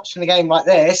went from watching a game like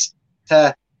this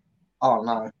to, oh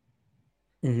no,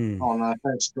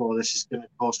 first score, this is going to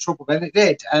cause trouble. And it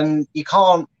did, and you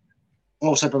can't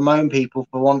also bemoan people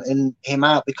for wanting him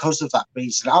out because of that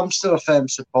reason. I'm still a firm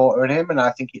supporter of him, and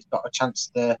I think he's got a chance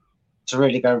to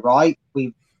really go right.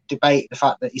 We debate the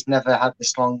fact that he's never had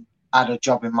this long had a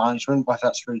job in management, whether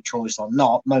that's through choice or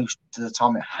not. Most of the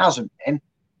time it hasn't been.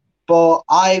 But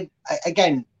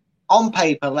again, on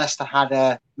paper, Leicester had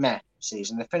a meh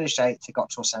season. They finished 8th, they got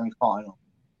to a semi-final.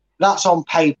 That's on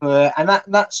paper, and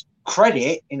that's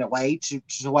credit in a way to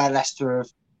where Leicester have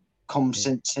come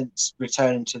since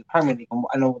returning to the Premier League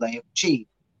and all they have achieved.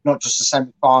 Not just the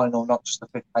semi-final, not just the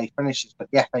fifth place finishes, but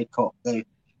the FA Cup, the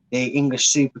English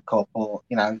Super Cup, or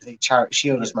the Charity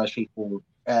Shield, as most people,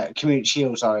 Community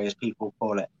Shield, sorry, as people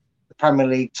call it, the Premier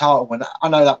League title win. I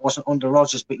know that wasn't under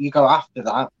Rodgers, but you go after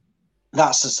that,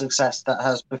 that's the success that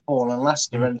has befallen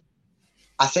Leicester. And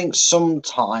I think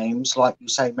sometimes, like you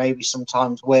say, maybe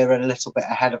sometimes we're a little bit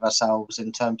ahead of ourselves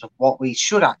in terms of what we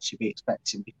should actually be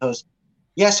expecting. Because,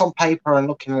 yes, on paper and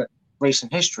looking at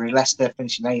recent history, Leicester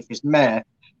finishing 8th is meh.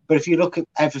 But if you look at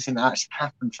everything that actually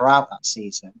happened throughout that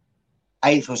season,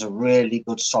 8th was a really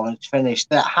good, solid finish.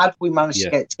 That had we managed to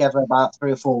get together about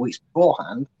 3 or 4 weeks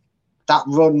beforehand, that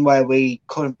run where we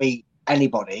couldn't beat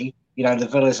anybody, the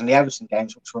Villas and the Everton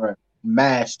games, which were a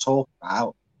meh to talk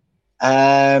about,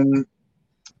 were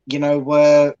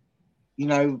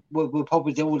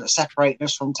probably the all that separated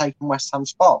us from taking West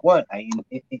Ham's spot, weren't they?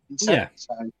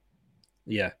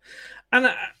 Yeah. And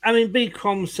I mean, Big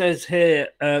Crom says here,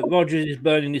 Rodgers is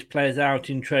burning his players out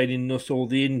in training, thus all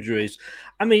the injuries.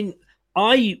 I mean,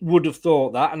 I would have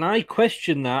thought that, and I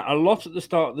questioned that a lot at the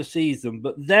start of the season.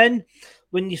 But then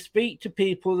when you speak to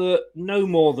people that know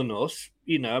more than us,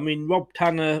 Rob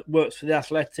Tanner works for The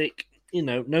Athletic,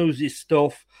 knows his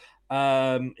stuff. He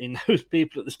knows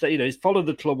people at the state, he's followed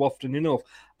the club often enough.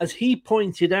 As he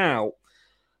pointed out,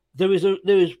 there is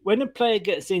when a player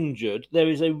gets injured, there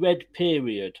is a red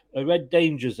period, a red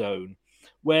danger zone,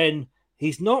 when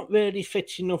he's not really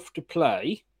fit enough to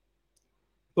play,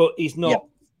 but he's not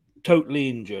totally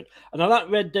injured. And now that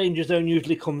red danger zone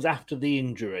usually comes after the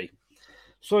injury.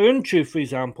 Soyuncu, for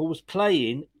example, was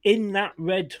playing in that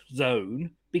red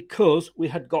zone because we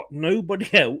had got nobody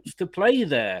else to play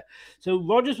there. So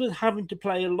Rodgers was having to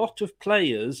play a lot of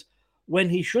players when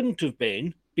he shouldn't have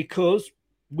been because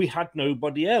we had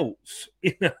nobody else,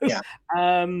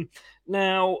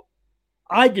 Now,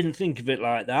 I didn't think of it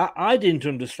like that. I didn't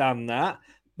understand that.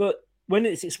 But when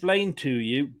it's explained to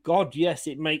you, God, yes,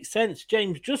 it makes sense.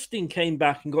 James Justin came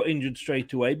back and got injured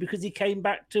straight away because he came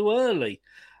back too early.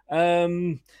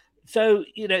 So,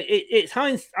 it's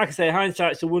hindsight. Like I say,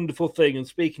 hindsight's a wonderful thing, and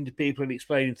speaking to people and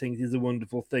explaining things is a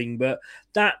wonderful thing. But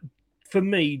that, for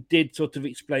me, did sort of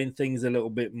explain things a little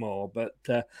bit more. But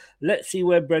let's see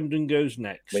where Brendan goes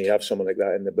next. When you have someone like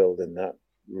that in the building, that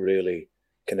really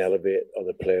can elevate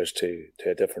other players to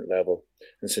a different level.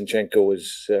 And Zinchenko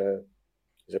is a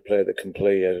player that can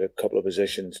play at a couple of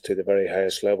positions to the very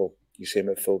highest level. You see him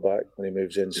at fullback when he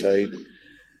moves inside.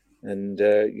 And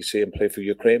you see him play for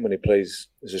Ukraine when he plays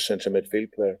as a centre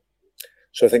midfield player.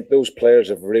 So I think those players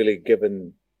have really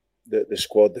given the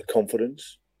squad the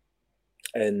confidence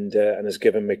and has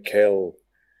given Mikel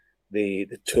the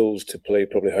tools to play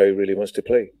probably how he really wants to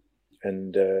play.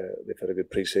 And they've had a good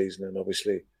pre-season and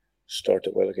obviously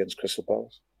started well against Crystal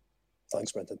Palace.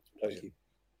 Thanks, Brendan. Thank you.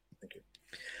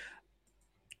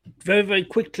 Very, very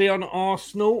quickly on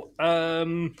Arsenal.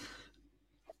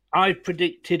 I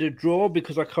predicted a draw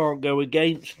because I can't go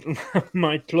against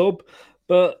my club,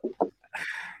 but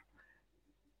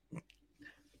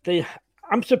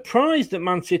I'm surprised that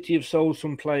Man City have sold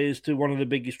some players to one of the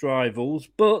biggest rivals.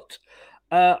 But,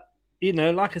 like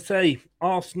I say,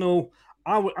 Arsenal,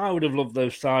 I would have loved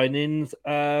those signings.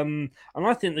 And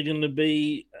I think they're going to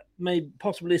be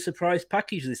possibly a surprise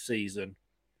package this season.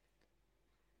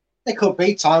 They could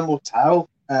be. Time will tell.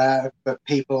 But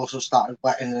people also started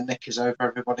wetting the knickers over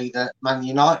everybody that Man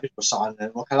United were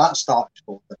signing. Look at that start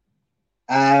for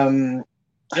them.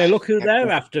 Look who they're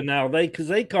after now. Because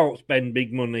they can't spend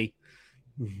big money.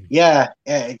 Yeah,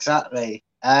 exactly.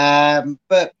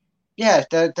 But yeah,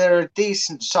 they're a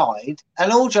decent side.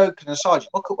 And all joking aside,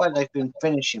 look at where they've been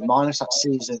finishing, minus that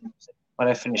season when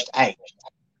they finished 8th.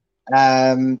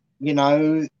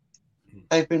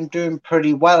 They've been doing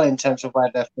pretty well in terms of where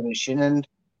they're finishing. And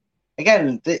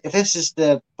again, this is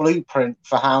the blueprint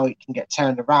for how it can get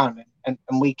turned around and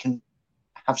we can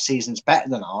have seasons better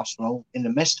than Arsenal in the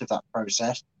midst of that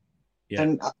process. Yeah.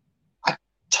 And a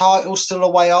title's still a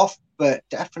way off, but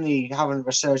definitely having a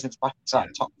resurgence back to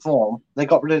that top form. They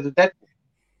got rid of the dead.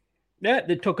 Yeah,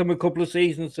 it took them a couple of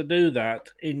seasons to do that,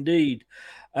 indeed.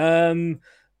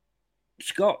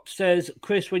 Scott says,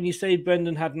 Chris, when you say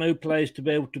Brendan had no players to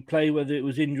be able to play, whether it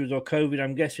was injuries or COVID,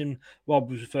 I'm guessing Rob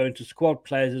was referring to squad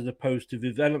players as opposed to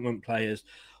development players.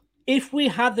 If we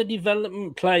had the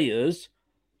development players,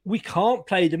 we can't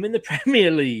play them in the Premier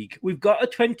League. We've got a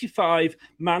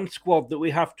 25-man squad that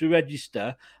we have to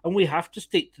register, and we have to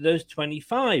stick to those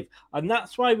 25. And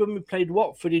that's why when we played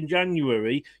Watford in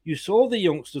January, you saw the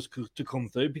youngsters to come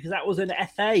through because that was an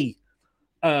FA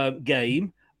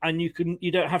game. and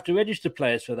you don't have to register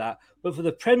players for that. But for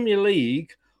the Premier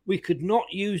League, we could not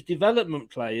use development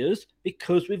players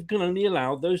because we've only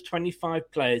allowed those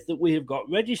 25 players that we have got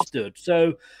registered.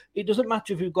 So it doesn't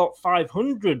matter if we've got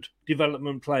 500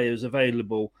 development players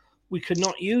available. We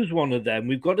cannot use one of them.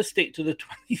 We've got to stick to the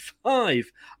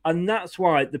 25. And that's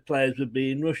why the players were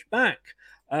being rushed back.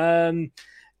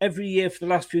 Every year for the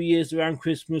last few years around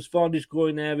Christmas, Vardy's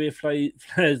groin area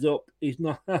flares up. He's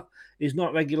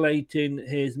not regulating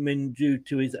his min due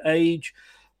to his age.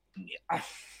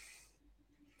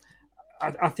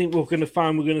 I think we're going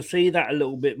to see that a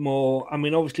little bit more. I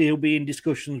mean, obviously he'll be in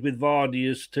discussions with Vardy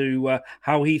as to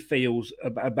how he feels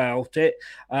about it.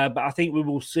 But I think we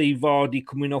will see Vardy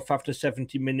coming off after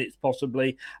 70 minutes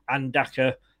possibly, and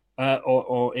Daka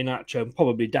or Iheanacho,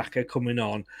 probably Daka coming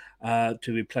on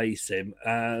to replace him.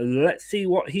 Let's see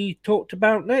what he talked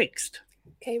about next.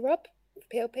 Okay, Rob,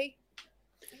 PLP.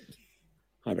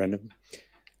 Hi, Brendan.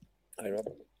 Hi, Rob.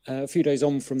 A few days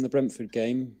on from the Brentford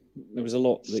game, there was a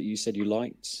lot that you said you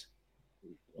liked.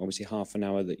 Obviously, half an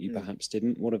hour that you perhaps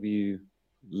didn't. What have you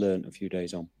learned a few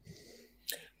days on?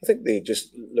 I think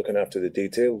just looking after the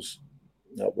details,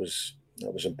 that was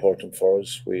important for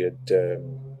us. We had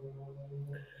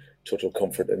total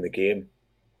comfort in the game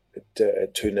at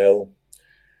 2-0,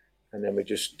 and then we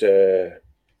just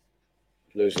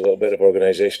lose a little bit of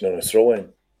organisation on a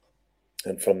throw-in,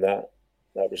 and from that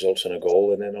results in a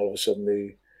goal, and then all of a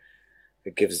sudden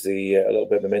it gives a little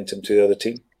bit of momentum to the other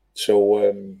team.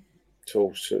 So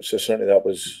certainly that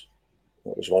was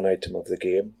one item of the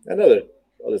game. And other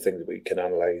things that we can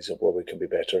analyse of where we can be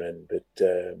better in. But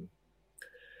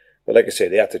like I say,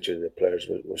 the attitude of the players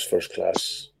was first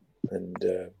class. And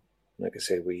like I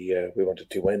say, we wanted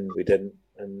to win, we didn't.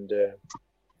 And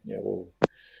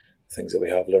things that we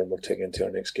have learned, we'll take into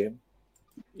our next game.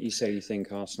 You say you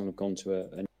think Arsenal have gone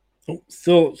to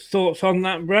Thoughts on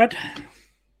that, Brad?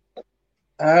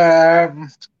 I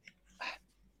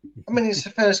mean, it's the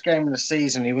first game of the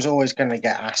season. He was always going to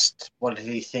get asked, what did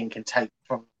he think and take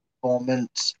from the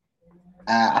performance?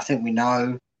 I think we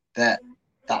know that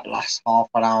last half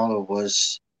an hour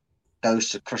was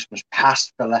Ghost of Christmas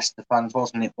Past for Leicester fans,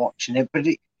 wasn't it, watching it? But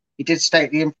he did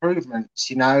state the improvements.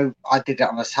 You know, I did it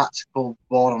on a tactical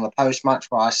board on the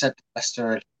post-match where I said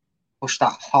Leicester had pushed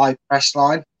that high press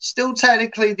line. Still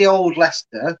technically the old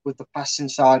Leicester with the passing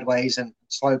sideways and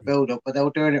slow build-up, but they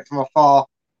were doing it from a far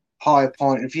higher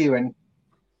point of view. And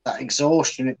that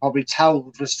exhaustion, it probably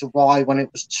tells as to why when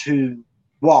it was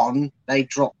 2-1, they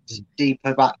dropped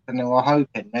deeper back than they were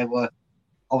hoping. They were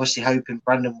obviously hoping,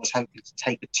 Brendan was hoping to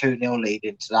take a 2-0 lead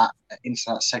into that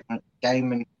segment of the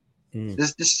game. And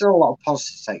there's still a lot of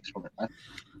positive takes from it, though.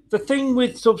 The thing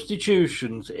with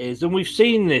substitutions is, and we've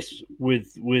seen this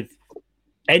with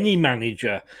any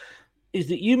manager, is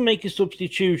that you make a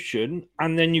substitution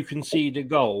and then you concede a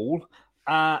goal.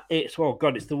 It's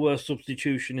the worst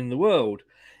substitution in the world.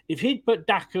 If he'd put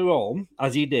Daka on,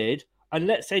 as he did, and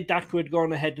let's say Daka had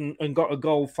gone ahead and got a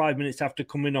goal 5 minutes after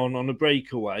coming on a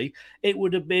breakaway, it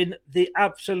would have been the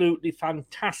absolutely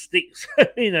fantastic,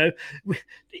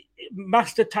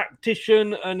 master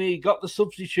tactician, and he got the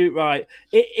substitute right.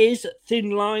 It is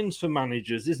thin lines for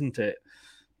managers, isn't it?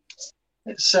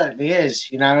 It certainly is,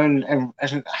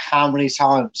 and how many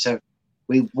times have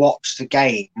we watched the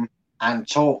game and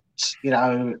talked,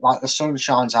 like the sun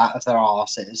shines out of their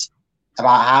arses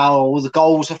about how the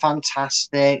goals are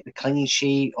fantastic, the clean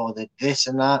sheet or the this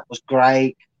and that was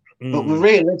great. But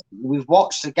we've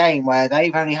watched a game where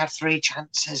they've only had 3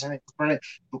 chances and it's brilliant.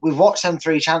 But we've watched them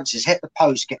 3 chances hit the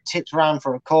post, get tipped around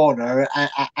for a corner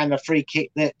and a free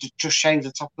kick that just shaved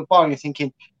the top of the bar. And you're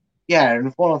thinking, yeah, and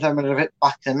if one of them had hit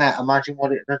back the net, imagine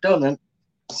what it would have done. And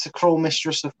it's the cruel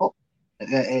mistress of football,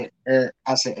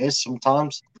 as it is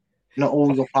sometimes. Not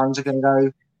all your plans are going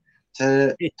to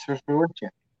go to fruition.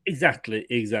 Exactly.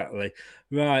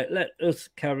 Right, let us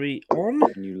carry on.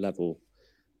 New level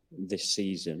this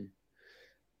season.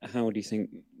 How do you think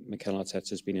Mikel Arteta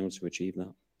has been able to achieve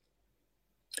that?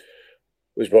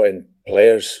 He's brought in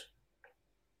players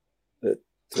that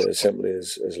simply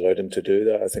has allowed him to do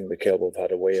that. I think Mikel will have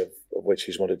had a way of which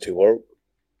he's wanted to work.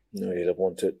 He'll have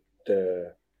wanted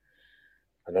a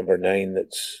number 9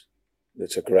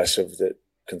 that's aggressive, that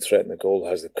can threaten the goal,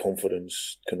 has the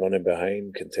confidence, can run in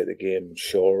behind, can take the game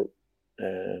short.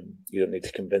 You don't need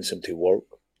to convince him to work.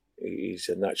 He's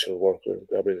a natural worker.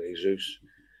 Gabriel Jesus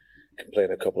can play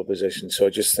in a couple of positions. So I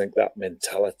just think that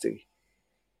mentality,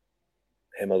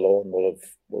 him alone, will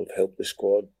have helped the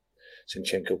squad.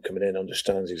 Zinchenko coming in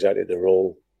understands exactly the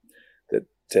role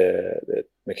that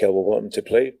Mikel will want him to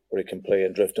play, where he can play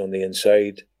and drift on the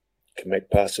inside, can make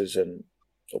passes and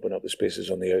open up the spaces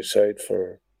on the outside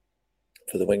for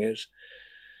the wingers.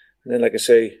 And then, like I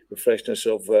say, the freshness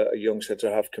of a young centre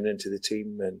half coming into the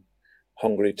team and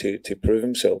hungry to prove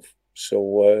himself.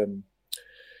 So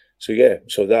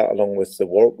that, along with the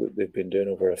work that they've been doing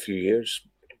over a few years,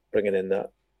 bringing in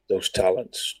those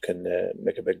talents can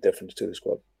make a big difference to the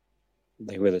squad.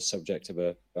 They were the subject of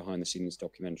a behind-the-scenes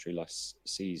documentary last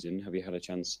season. Have you had a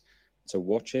chance to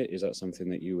watch it? Is that something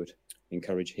that you would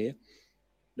encourage here?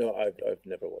 No, I've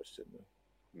never watched it. No.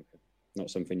 Okay.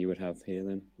 Not something you would have here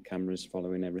then? Cameras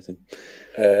following everything?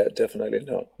 Definitely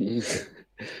not. If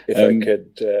I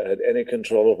could had any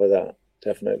control over that,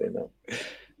 definitely not.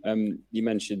 You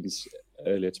mentioned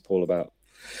earlier to Paul about...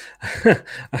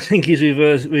 I think he's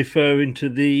referring to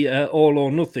the all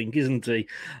or nothing, isn't he?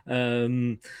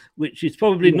 Which is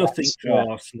probably nothing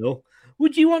for Arsenal.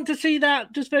 Would you want to see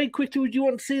that, just very quickly, would you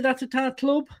want to see that at our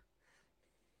club?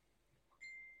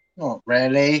 Not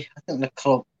really.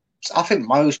 I think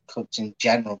most clubs in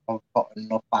general have got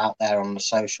enough out there on the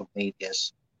social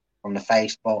medias, on the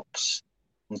Facebooks,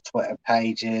 on the Twitter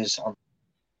pages, on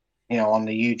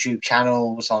the YouTube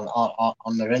channels,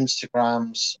 on their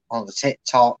Instagrams, on the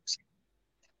TikToks.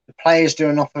 The players do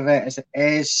enough of it as it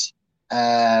is.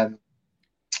 The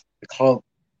club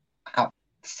have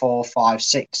 4, 5,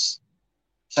 6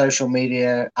 social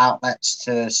media outlets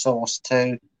to source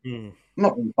to. I'm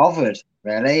not really bothered,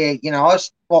 really. I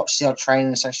just watch the odd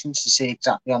training sessions to see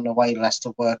exactly on the way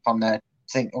Leicester work on their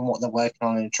thing and what they're working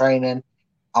on in training.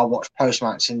 I'll watch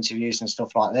post-match interviews and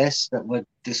stuff like this that we're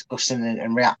discussing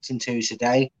and reacting to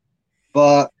today.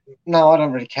 But no, I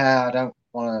don't really care. I don't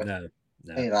want to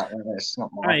see that. It's not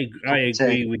my I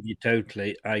agree with you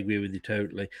totally.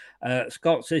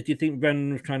 Scott says, do you think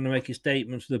Brendan was trying to make a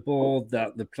statement to the board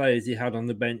that the players he had on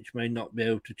the bench may not be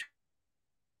able to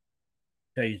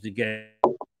change the game?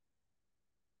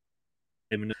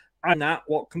 And that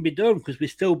what can be done, because we're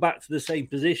still back to the same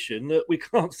position that we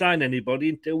can't sign anybody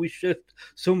until we shift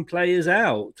some players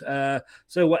out.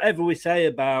 So whatever we say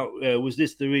about was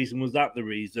this the reason, was that the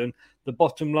reason, the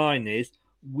bottom line is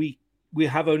we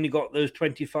have only got those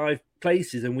 25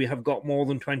 places, and we have got more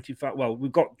than 25. Well,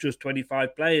 we've got just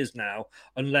 25 players now,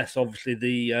 unless obviously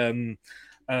the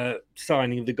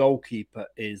signing of the goalkeeper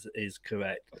is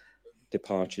correct.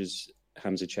 Departures,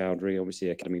 Hamza Chowdhury,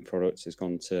 obviously academy products, has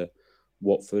gone to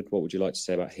Watford. What would you like to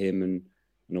say about him and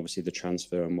obviously the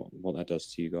transfer and what that does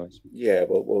to you guys? Yeah,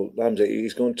 well, Hamza,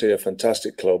 he's going to a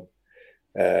fantastic club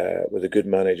with a good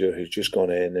manager who's just gone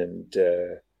in, and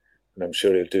I'm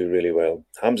sure he'll do really well.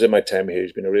 Hamza, in my time here,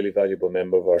 he's been a really valuable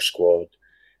member of our squad.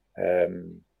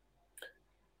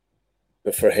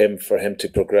 But for him to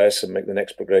progress and make the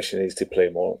next progression, he needs to play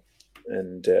more.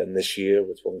 And this year,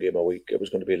 with 1 game a week, it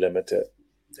was going to be limited,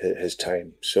 his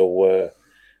time. So,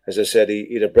 as I said,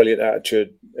 he had a brilliant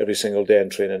attitude every single day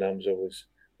in training. Hamza was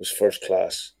first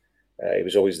class. He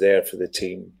was always there for the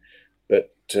team, but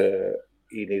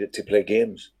he needed to play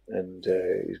games, and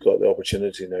he's got the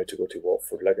opportunity now to go to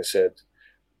Watford. Like I said,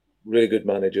 really good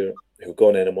manager who've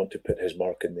gone in and want to put his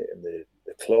mark in the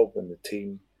club and the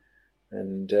team,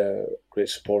 and great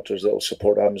supporters that will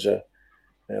support Hamza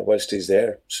whilst he's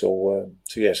there. So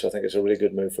yes, I think it's a really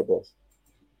good move for both.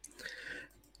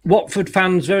 Watford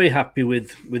fans very happy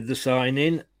with the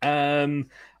signing.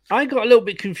 I got a little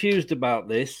bit confused about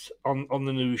this on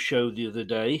the news show the other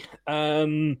day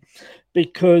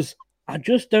because I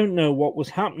just don't know what was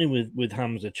happening with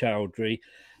Hamza Chowdhury.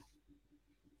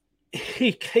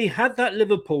 He had that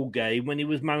Liverpool game when he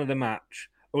was man of the match,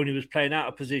 or when he was playing out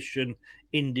of position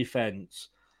in defence,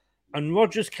 and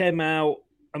Rodgers came out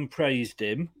and praised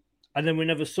him. And then we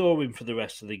never saw him for the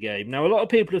rest of the game. Now, a lot of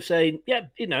people are saying, yeah,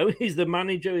 he's the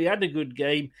manager. He had a good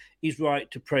game. He's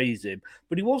right to praise him.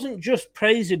 But he wasn't just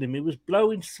praising him. He was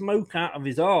blowing smoke out of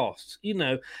his arse.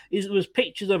 There was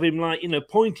pictures of him,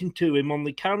 pointing to him on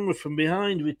the camera from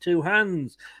behind with 2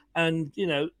 hands and,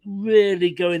 really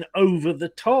going over the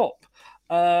top.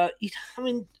 And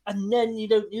then you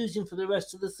don't use him for the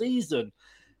rest of the season.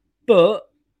 But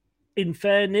in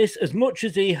fairness, as much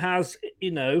as he has,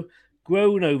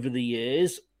 grown over the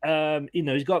years,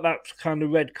 he's got that kind of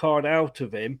red card out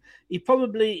of him. He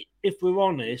probably, if we're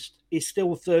honest, is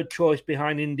still third choice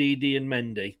behind Ndidi and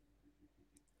Mendy.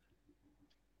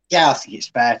 Yeah, I think it's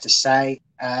fair to say.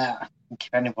 I think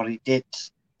if anybody did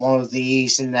one of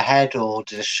these in the head or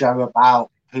did a show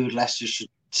about who Leicester should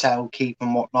sell, keep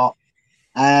and whatnot,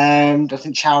 I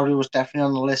think Chowdhury was definitely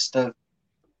on the list of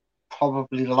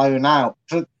probably loan out,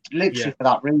 for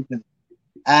that reason.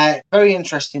 Very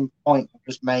interesting point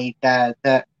was made there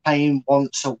that playing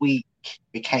once a week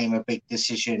became a big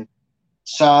decision.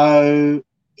 So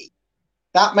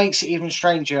that makes it even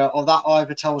stranger, or that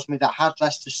either tells me that had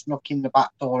Leicester snuck in the back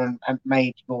door and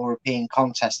made European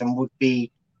contest and would be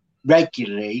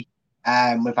regularly,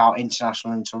 without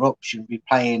international interruption, be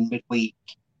playing midweek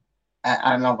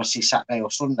and obviously Saturday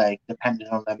or Sunday, depending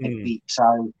on their midweek.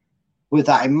 So with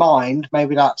that in mind,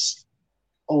 maybe that's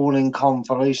all in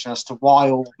convolution as to why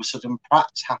all of a sudden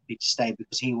Pratt's happy to stay,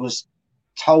 because he was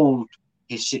told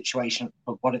his situation,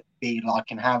 of what it would be like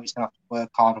and how he's going to have to work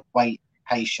hard and wait,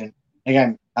 patient.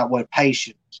 Again, that word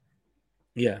patient.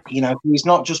 Yeah. You know, he's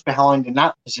not just behind in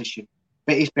that position,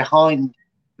 but he's behind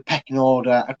the pecking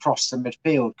order across the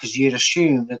midfield, because you'd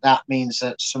assume that that means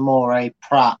that Samore,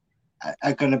 Pratt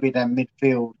are going to be their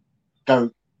midfield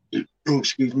go-to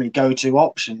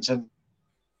options. And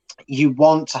you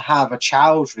want to have a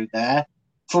Chowdhury there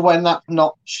for when that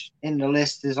notch in the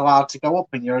list is allowed to go up,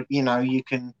 and you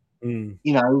can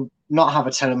not have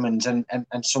a Tielemans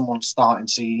and someone starting,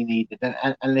 so you need it.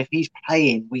 And if he's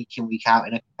playing week in, week out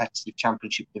in a competitive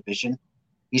Championship division,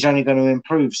 he's only going to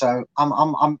improve. So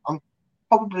I'm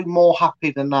probably more happy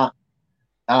than that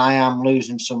than I am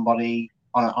losing somebody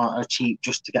on a cheap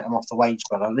just to get them off the wage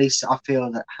bill. At least I feel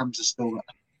that Hamza's still got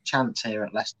a chance here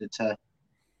at Leicester to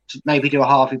maybe do a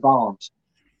Harvey Barnes.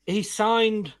 He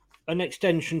signed an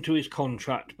extension to his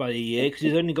contract by a year because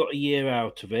he's only got a year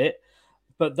out of it.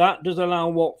 But that does allow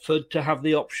Watford to have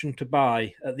the option to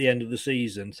buy at the end of the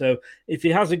season. So if he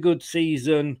has a good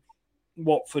season,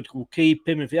 Watford will keep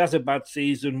him. If he has a bad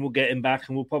season, we'll get him back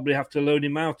and we'll probably have to loan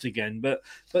him out again. But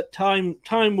time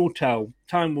will tell.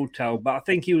 Time will tell. But I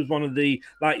think he was one of the,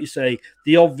 like you say,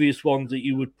 the obvious ones that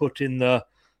you would put in the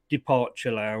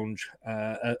departure lounge,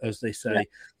 as they say.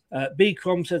 Yeah. B.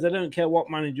 Crom says, I don't care what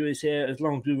manager is here as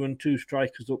long as we run two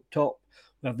strikers up top.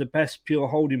 We have the best pure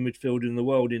holding midfield in the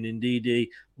world in Ndidi.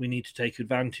 We need to take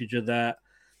advantage of that.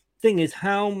 Thing is,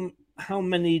 how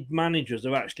many managers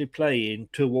are actually playing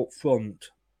two up front?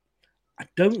 I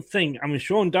don't think. I mean,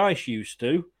 Sean Dyche used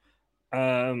to.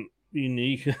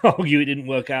 You can argue it didn't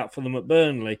work out for them at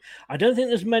Burnley. I don't think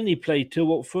there's many play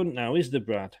two up front now, is there,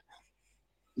 Brad?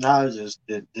 No,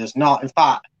 there's not. In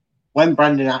fact, when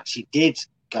Brendan actually did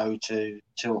go to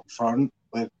two up front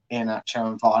with Iheanacho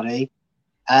and Vardy,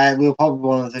 we were probably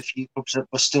one of the few clubs that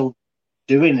were still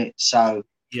doing it. So,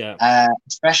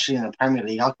 especially in the Premier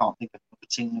League, I can't think of a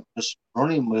team that was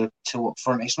running with two up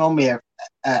front. It's normally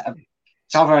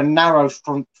it's either a narrow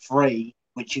front three,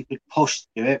 which you could push to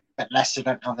do it, but Leicester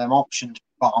don't have them options,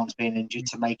 Barnes being injured,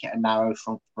 to make it a narrow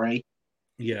front three.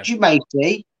 Yeah. Which you may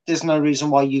see. There's no reason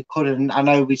why you couldn't. I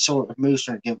know we saw it with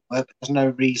Musa and it didn't work, but there's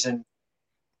no reason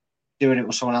doing it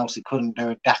with someone else that couldn't do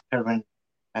it, Daka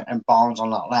and Barnes on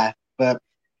that left. But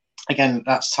again,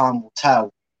 that's time will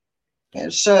tell.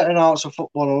 Certain arts of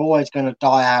football are always going to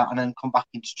die out and then come back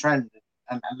into trend.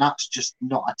 And that's just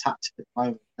not a tactic at the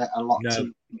moment that a lot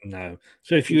of No.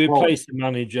 So if you replace the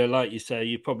manager, like you say,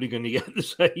 you're probably going to get the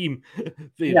same,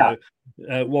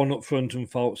 one up front and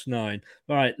false nine.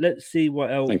 All right, let's see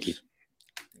what else. Thank you.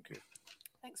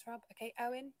 Thanks, Rob. Okay,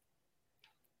 Owen.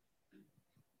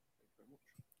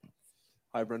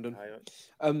 Hi, Brendan.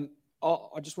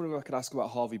 I just wondered if I could ask about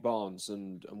Harvey Barnes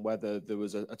and whether there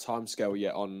was a timescale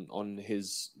yet on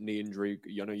his knee injury.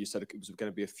 You know, you said it was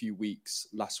going to be a few weeks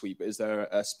last week, but is there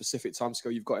a specific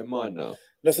timescale you've got in mind now?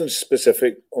 Nothing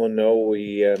specific. Oh no,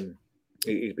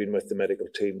 he's been with the medical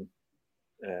team.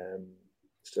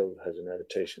 Still has an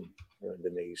irritation around the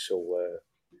knee, so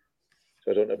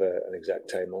I don't have an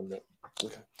exact time on that.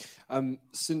 Okay.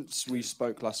 Since we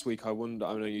spoke last week, I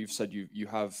know you've said you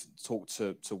have talked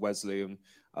to Wesley and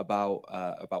about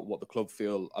what the club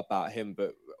feel about him,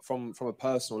 but from a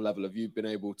personal level, have you been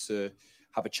able to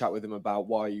have a chat with him about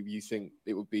why you think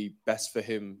it would be best for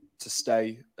him to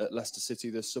stay at Leicester City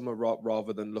this summer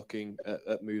rather than looking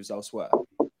at moves elsewhere?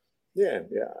 Yeah.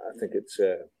 I think it's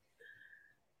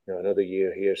another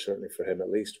year here certainly for him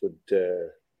at least would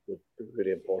be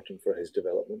really important for his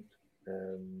development.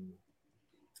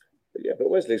 But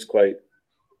Wesley's quite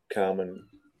calm and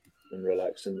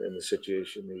relaxed in the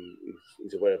situation.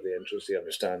 He's aware of the interest. He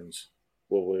understands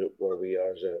where we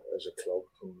are as a club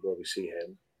and where we see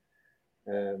him.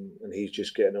 And he's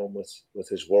just getting on with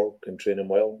his work and training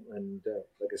well. And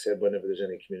like I said, whenever there's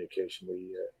any communication,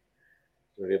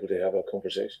 we're able to have a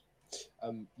conversation.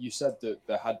 You said that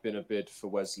there had been a bid for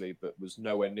Wesley, but was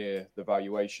nowhere near the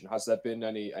valuation. Has there been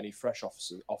any fresh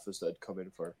offers that had come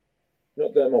in for him?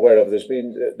 Not that I'm aware of.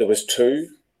 There was two,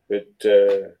 but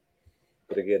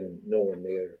again, nowhere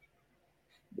near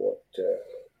what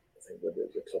I think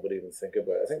the club would even think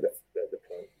about. I think that the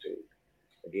point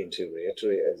to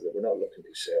reiterate is that we're not looking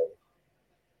to sell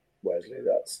Wesley.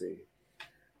 That's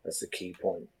the key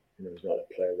point. He's not a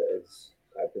player that is,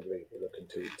 I actively looking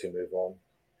to move on.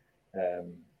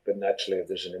 But naturally, if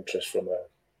there's an interest from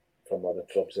other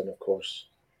clubs, then of course,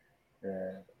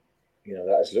 that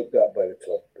is looked at by the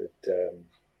club.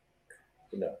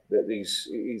 But he's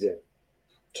a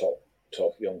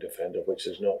top young defender, which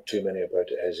there's not too many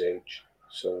about at his age.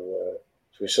 So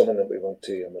he's someone that we want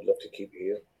to and would love to keep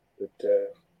here, but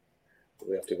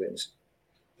we have to wait and see.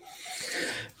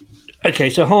 Okay,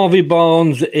 so Harvey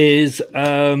Barnes is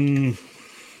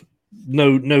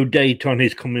no date on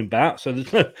his coming back, so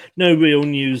there's no real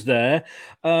news there.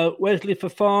 Wesley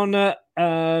Fofana,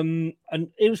 and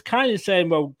he was kind of saying,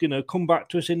 well, come back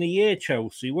to us in a year,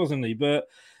 Chelsea, wasn't he? But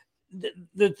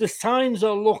the signs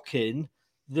are looking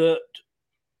that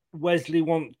Wesley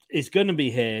is going to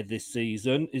be here this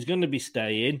season, is going to be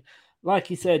staying. Like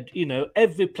he said,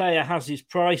 every player has his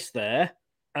price there.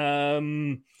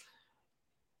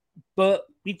 But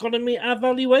we've got to meet our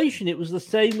valuation. It was the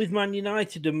same with Man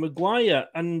United and Maguire.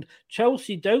 And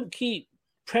Chelsea don't keep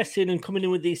pressing and coming in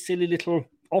with these silly little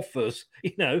offers.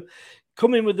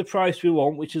 Come in with the price we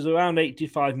want, which is around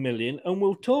 85 million, and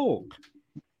we'll talk.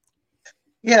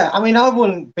 Yeah, I mean, I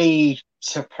wouldn't be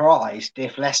surprised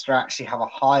if Leicester actually have a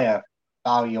higher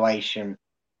valuation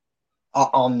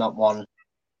on that one.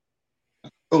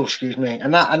 Oh, excuse me.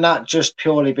 And that just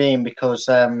purely being because...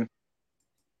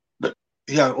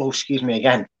 excuse me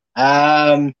again.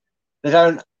 They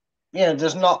don't,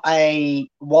 there's not a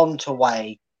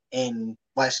one-to-way in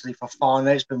Wesley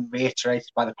Fofana. It's been reiterated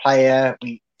by the player.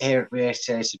 We hear it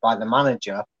reiterated by the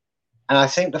manager. And I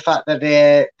think the fact that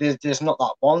there's not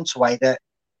that one-to-way, that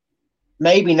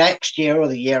maybe next year or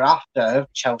the year after,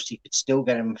 Chelsea could still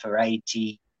get him for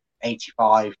 80,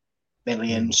 85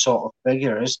 million sort of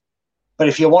figures. But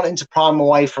if you're wanting to prime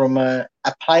away from a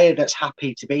player that's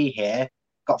happy to be here,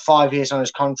 got 5 years on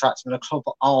his contract, and the club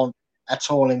aren't at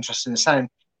all interested in selling,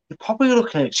 you're probably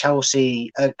looking at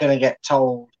Chelsea are going to get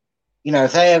told,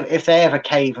 if they ever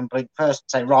cave and blink first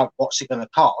and say, right, what's it going to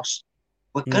cost?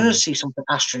 We're going to see something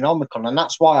astronomical. And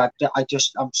that's why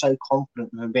I'm so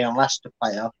confident of him being a Leicester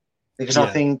player, because I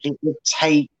think it would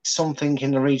take something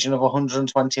in the region of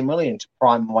 120 million to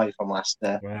prime away from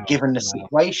Leicester, given the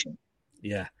situation.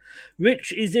 Yeah.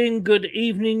 Rich is in. Good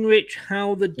evening, Rich.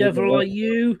 How the devil are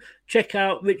you? Check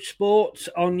out Rich Sports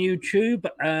on YouTube.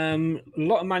 A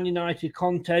lot of Man United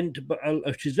content, but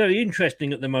which is very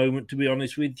interesting at the moment, to be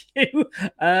honest with you.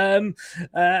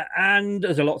 And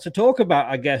there's a lot to talk about,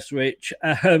 I guess, Rich.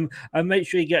 And make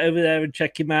sure you get over there and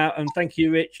check him out. And thank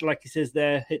you, Rich. Like he says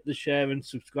there, hit the share and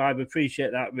subscribe.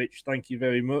 Appreciate that, Rich. Thank you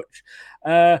very much.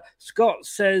 Scott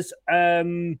says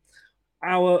our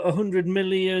 100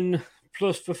 million...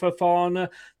 plus for Fofana.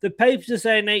 The papers are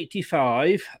saying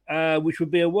 85, which would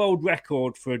be a world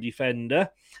record for a defender.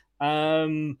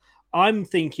 I'm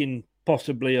thinking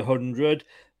possibly 100.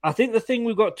 I think the thing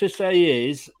we've got to say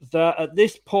is that at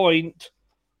this point,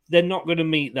 they're not going to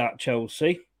meet that,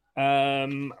 Chelsea.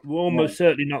 We're almost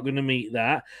certainly not going to meet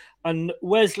that. And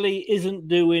Wesley isn't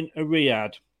doing a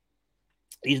Riyadh.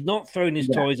 He's not throwing his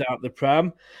toys out the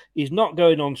pram. He's not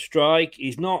going on strike.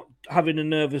 He's not having a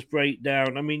nervous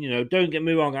breakdown. I mean, don't get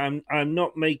me wrong. I'm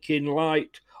not making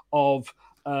light of,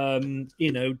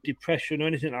 depression or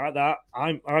anything like that.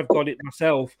 I've got it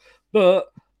myself. But,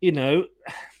 you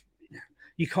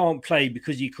can't play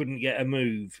because you couldn't get a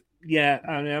move. Yeah,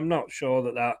 and I'm not sure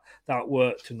that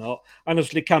worked or not. And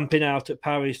obviously camping out at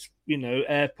Paris,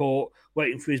 airport,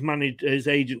 waiting for his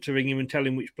agent to ring him and tell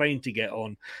him which plane to get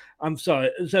on. I'm sorry.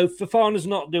 So Fofana's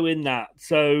not doing that.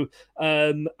 So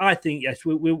I think yes,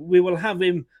 we will have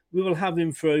him. We will have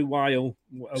him for a while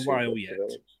yet.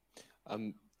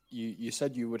 You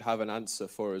said you would have an answer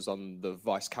for us on the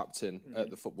vice captain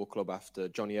at the football club after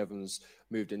Johnny Evans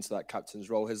moved into that captain's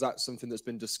role. Is that something that's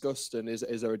been discussed, and is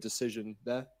there a decision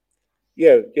there?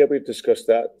 Yeah, we've discussed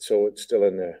that. So it's still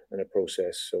in a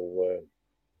process. So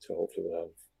hopefully we'll have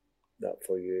that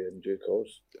for you in due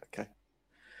course. Okay.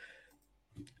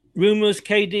 Rumours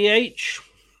KDH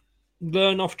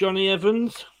learn off Johnny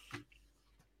Evans.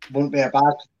 Wouldn't be a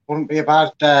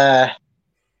bad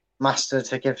master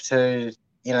to give to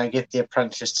give the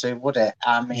apprentice to, would it?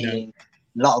 I mean, a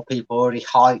lot of people already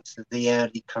hyped the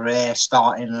early career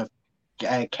starting of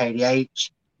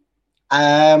KDH.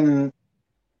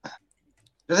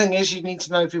 The thing is, you need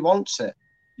to know if he wants it.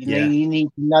 You need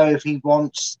to know if he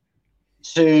wants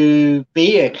to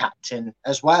be a captain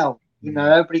as well.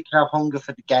 Everybody can have hunger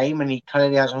for the game, and he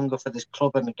clearly has hunger for this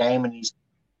club and the game, and he's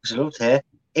loved here.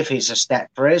 If it's a step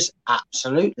for us,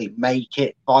 absolutely make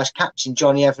it vice captain.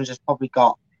 Johnny Evans has probably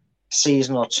got a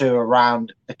season or two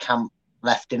around the camp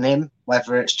left in him,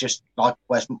 whether it's just like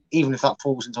even if that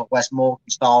falls into a Wes Morgan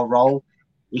style role,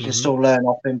 You can still learn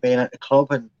off him being at the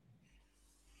club, and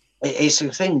it's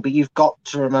a thing. But you've got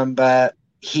to remember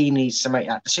he needs to make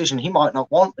that decision. He might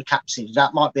not want the captaincy.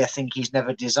 That might be a thing he's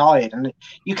never desired. And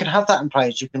you can have that in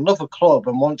players. You can love a club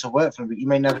and want to work for them, but you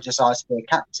may never decide to be a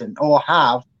captain or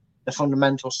have the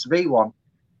fundamentals to be one.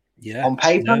 Yeah. On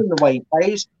paper, and the way he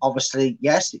plays, obviously,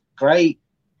 yes, it's great.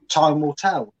 Time will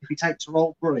tell. If he takes a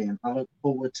role, brilliant. I look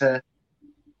forward to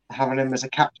having him as a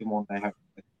captain one day,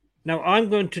 hopefully. Now, I'm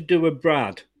going to do a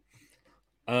Brad.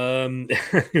 Now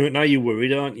you're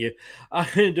worried, aren't you? I'm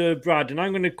going to do a Brad, and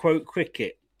I'm going to quote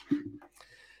cricket,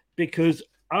 because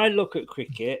I look at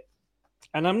cricket,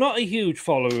 and I'm not a huge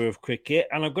follower of cricket,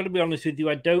 and I've got to be honest with you,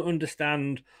 I don't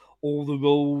understand all the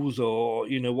rules or,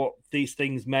 what these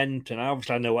things meant, and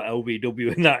obviously I know what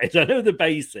LBW and that is. I know the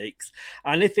basics,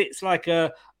 and if it's like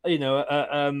a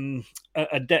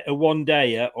one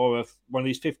day or one of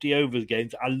these 50 overs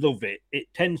games, I love it.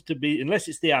 It tends to be, unless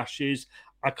it's the Ashes,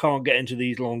 I can't get into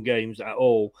these long games at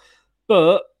all.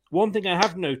 But one thing I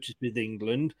have noticed with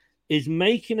England is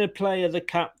making a player the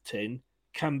captain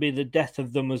can be the death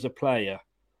of them as a player.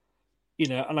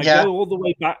 And I go all the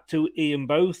way back to Ian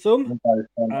Botham,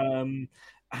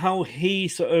 how he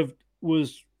sort of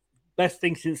was best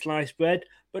thing since sliced bread,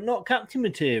 but not captain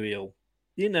material.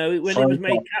 When he was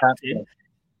made captain,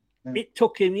 it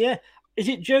took him, Is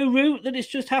it Joe Root that it's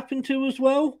just happened to as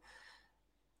well?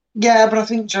 Yeah, but I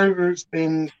think Joe Root's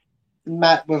been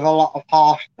met with a lot of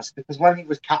harshness, because when he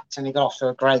was captain, he got off to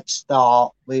a great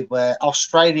start. We were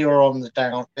Australia were on the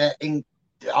down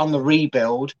on the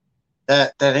rebuild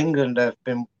that England have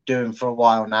been doing for a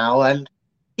while now, and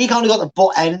he kind of got the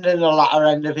butt end and the latter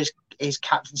end of his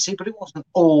captaincy, but it wasn't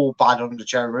all bad under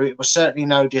Joe Root. It was certainly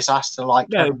no disaster like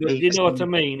no, but you know what I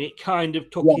mean. It kind of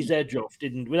took his edge off,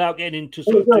 didn't? Without getting into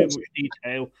sort of too much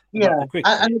detail. Yeah,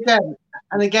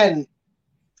 and again.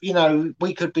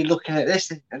 We could be looking at this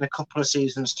in a couple of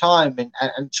seasons' time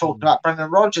and talking about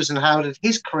Brendan Rodgers and how did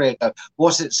his career go?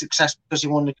 Was it success because he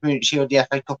won the Community Shield, the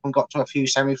FA Cup, and got to a few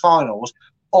semi-finals?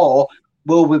 Or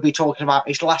will we be talking about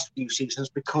his last few seasons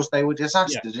because they were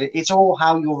disasters? Yeah. It's all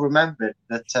how you're remembered.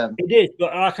 It is,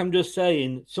 but like I'm just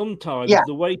saying, sometimes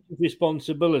the weight of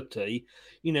responsibility,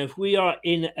 if we are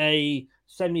in a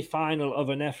semi-final of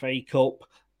an FA Cup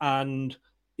and,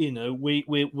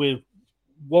 we're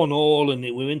 1-1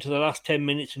 and we're into the last 10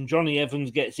 minutes and Johnny Evans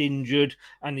gets injured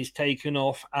and is taken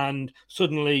off and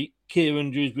suddenly Kieran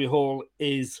Dewsbury Hall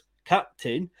is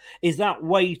captain, is that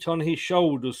weight on his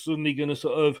shoulders suddenly going to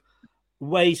sort of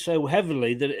weigh so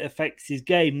heavily that it affects his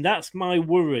game? That's my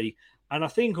worry. And I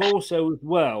think also as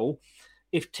well,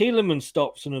 if Tielemans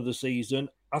stops another season,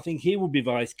 I think he will be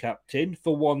vice-captain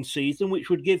for one season,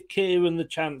 which would give Kieran the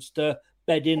chance to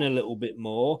bed in a little bit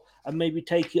more and maybe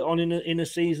take it on in a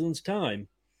season's time.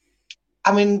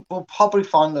 I mean, we'll probably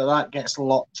find that gets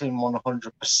locked in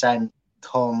 100%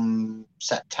 come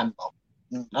September.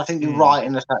 I think you're right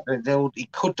in the fact that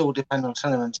it could all depend on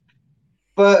Tielemans.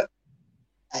 But,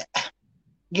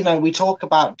 we talk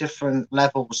about different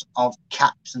levels of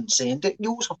captaincy, and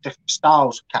you also have different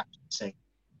styles of captaincy.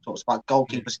 Talks about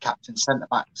goalkeepers captains,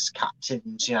 centre-backs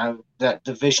captains,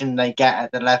 the vision they get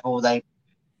at the level they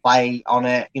play on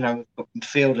it,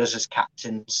 midfielders as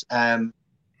captains.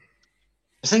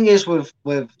 The thing is with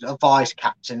a vice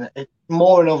captain,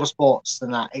 more in other sports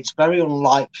than that, it's very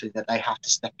unlikely that they have to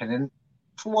step in.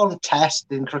 For one test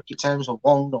in cricket terms, or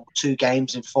 1 or 2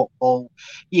 games in football,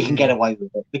 you can get away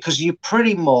with it because you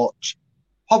pretty much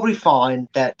probably find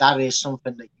that is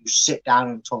something that you sit down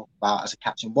and talk about as a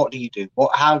captain. What do you do?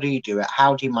 How do you do it?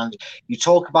 How do you manage it? You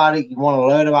talk about it. You want to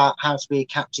learn about how to be a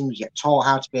captain. You get taught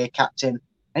how to be a captain.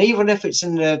 And even if it's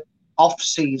in the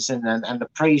off-season and the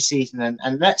pre-season,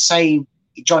 and let's say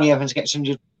Johnny Evans gets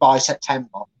injured by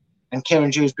September and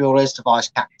Kieran Dewsbury is the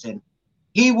vice-captain,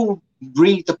 he will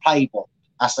read the playbook,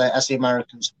 as the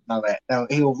Americans know it.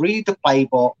 He'll read the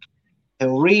playbook,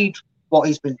 he'll read what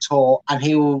he's been taught, and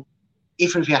he'll,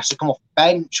 if he has to come off the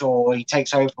bench or he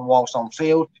takes over whilst on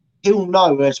field, he'll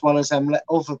know as well as let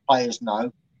other players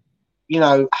know,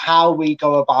 how we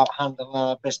go about handling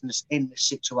our business in this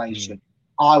situation.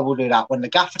 I will do that. When the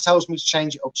gaffer tells me to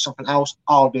change it up to something else,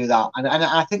 I'll do that. And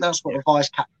I think that's what the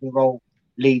vice-captain role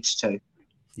leads to.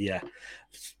 Yeah.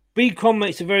 Beacon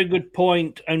makes a very good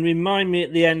point, and remind me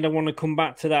at the end, I want to come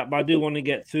back to that, but I do want to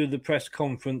get through the press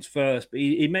conference first. But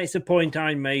he makes a point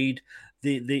I made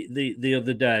the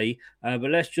other day, but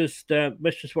let's just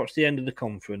watch the end of the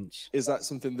conference. Is that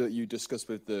something that you discuss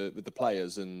with the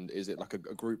players, and is it like a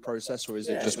group process, or is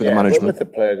it just with the management? With the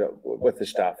players, with the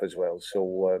staff as well.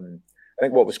 So I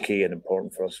think what was key and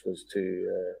important for us was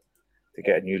to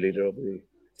get a new leader of the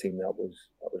team. That was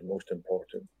most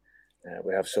important.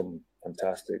 We have some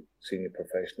fantastic senior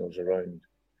professionals around.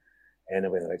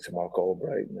 Anyway, like Mark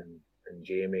Albrighton and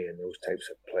Jamie and those types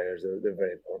of players, they're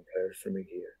very important players for me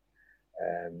here.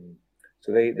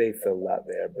 So they fill that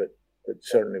there, but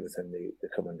certainly within the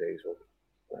coming days we'll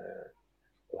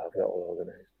have that all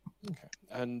organised. Okay.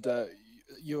 And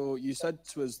you said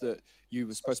to us that you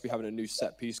were supposed to be having a new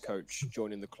set piece coach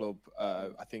joining the club.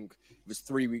 I think it was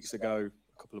 3 weeks ago,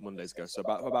 a couple of Mondays ago, so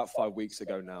about 5 weeks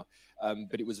ago now.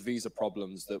 But it was visa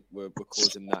problems that were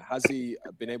causing that. Has he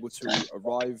been able to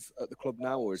arrive at the club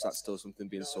now, or is that still something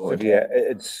being sorted? Yeah,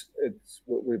 it's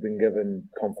we've been given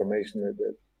confirmation that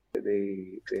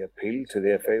the appeal to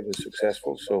the FA was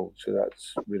successful, so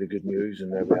that's really good news,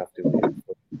 and now we have to wait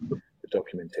for the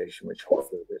documentation, which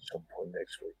hopefully will be at some point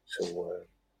next week.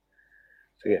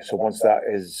 So once that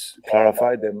is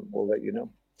clarified, then we'll let you know.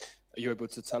 Are you able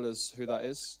to tell us who that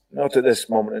is? Not at this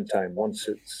moment in time. Once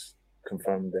it's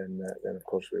confirmed, then of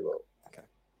course we will. Okay.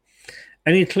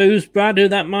 Any clues, Brad, who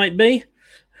that might be?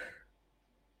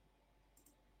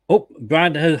 Oh,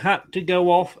 Brad has had to go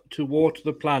off to water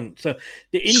the plant. So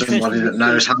somebody that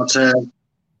knows how to.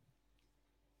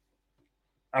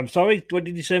 I'm sorry. What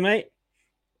did you say, mate?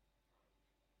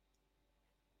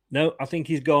 No, I think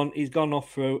he's gone. He's gone off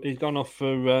for.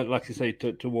 Like I say,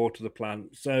 to water the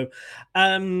plant. So,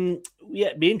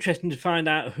 it'd be interesting to find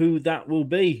out who that will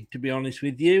be. To be honest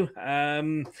with you,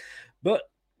 but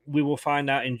we will find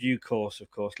out in due course.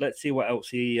 Of course, let's see what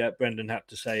else Brendan had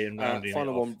to say. And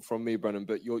final one from me, Brendan.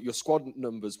 But your squad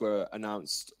numbers were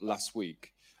announced last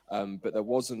week, but there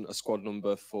wasn't a squad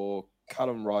number for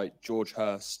Callum Wright, George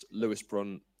Hurst, Lewis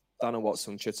Brunt, Dana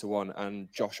Watson-Chittawan,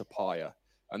 and Josh Apaya.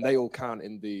 And they all count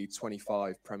in the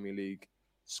 25 Premier League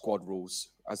squad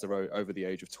rules as they're over the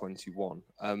age of 21.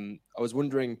 I was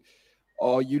wondering,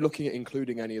 are you looking at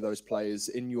including any of those players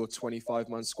in your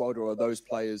 25-man squad, or are those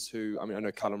players who, I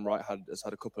know Callum Wright has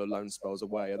had a couple of loan spells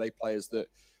away. Are they players that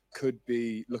could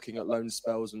be looking at loan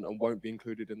spells and won't be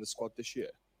included in the squad this year?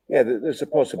 Yeah, there's a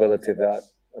possibility of that.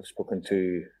 I've spoken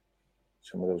to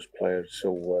some of those players,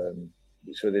 so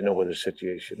they know where the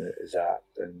situation is at,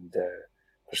 and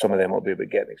for some of them, it'll be about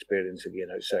getting experience again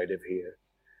outside of here,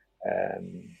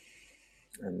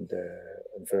 and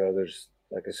for others,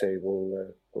 like I say,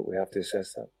 but we have to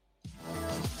assess that.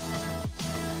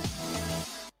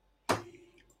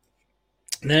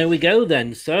 There we go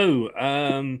then. So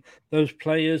those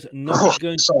players not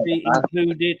going to be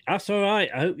included. That's all right.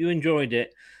 I hope you enjoyed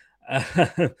it.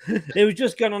 It was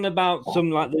just going on about some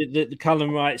like the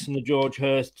Callum Wrights and the George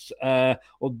Hursts,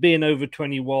 or being over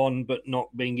 21 but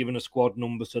not being given a squad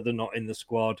number, so they're not in the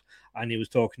squad. And he was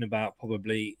talking about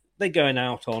probably they're going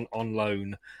out on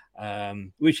loan,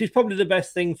 which is probably the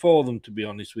best thing for them, to be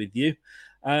honest with you.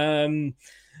 I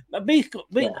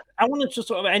wanted to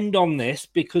sort of end on this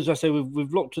because I say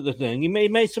we've looked at the thing. He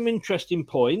made some interesting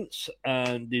points,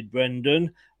 did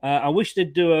Brendan. I wish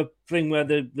they'd do a thing where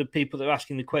the people that are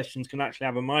asking the questions can actually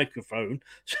have a microphone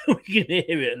so we can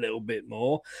hear it a little bit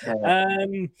more. Yeah.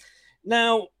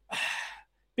 Now,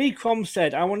 B. Crom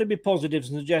said, I want to be positive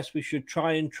and suggest we should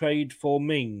try and trade for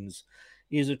Mings.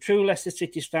 He is a true Leicester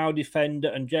City style defender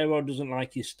and Gerrard doesn't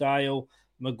like his style.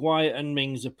 Maguire and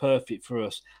Mings are perfect for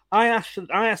us. I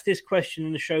asked this question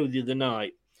in the show the other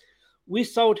night. We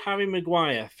sold Harry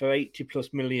Maguire for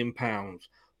 £80+ million.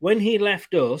 When he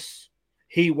left us,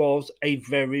 he was a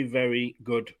very, very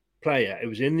good player. It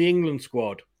was in the England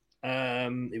squad.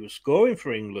 He was scoring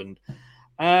for England.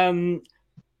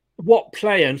 What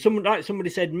player? And somebody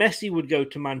said Messi would go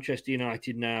to Manchester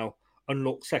United now and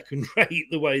look second rate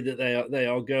the way that they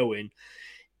are going.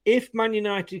 If Man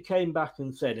United came back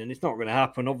and said, and it's not going to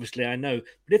happen, obviously, I know,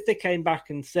 but if they came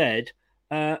back and said,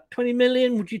 20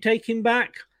 million, would you take him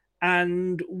back?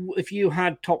 And if you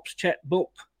had Top's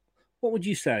checkbook, what would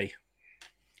you say?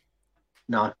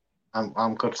 No,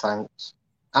 I'm good, thanks.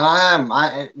 And I am.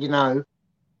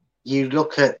 You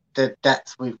look at the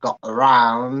depth we've got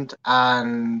around,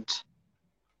 and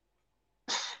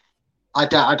I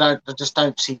just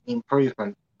don't see the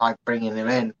improvement by bringing him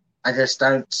in. I just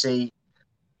don't see.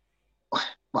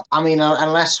 I mean,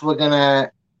 unless we're gonna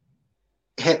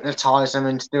hypnotise them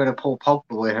into doing a Paul Pogba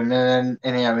with him, and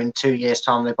then in 2 years'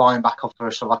 time they buy him back up for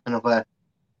us for like another,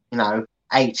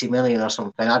 80 million or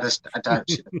something. I don't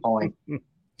see the point.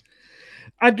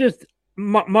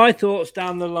 My thoughts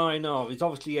down the line is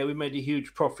obviously we made a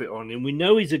huge profit on him. We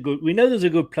know there's a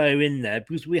good player in there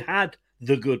because we had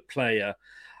the good player.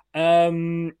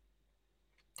 But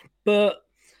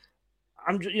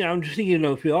I'm just thinking,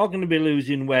 if we are going to be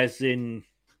losing Wes in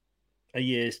a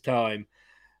year's time,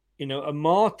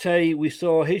 Amate, we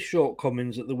saw his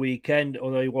shortcomings at the weekend,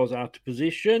 although he was out of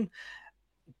position.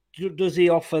 Does he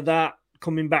offer that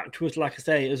coming back to us, like I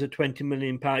say, as a £20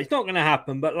 million. It's not going to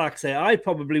happen, but like I say, I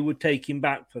probably would take him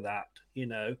back for that, you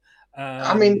know.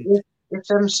 I mean, if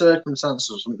them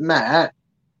circumstances were met,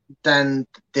 then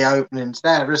the opening's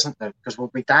there, isn't there? Because we'll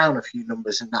be down a few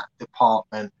numbers in that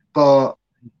department. But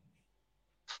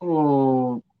I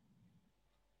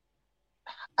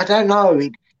don't know.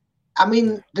 I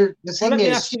mean, the thing let me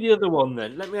is... ask you the other one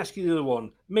then. Let me ask you the other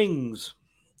one. Mings.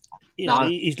 You know,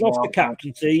 he's lost the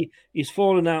captaincy. He's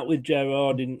fallen out with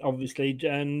Gerrard, obviously,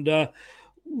 and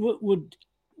would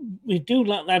we do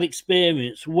like that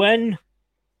experience when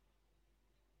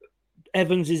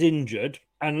Evans is injured?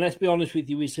 And let's be honest with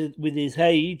you, with his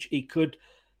age, he could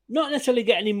not necessarily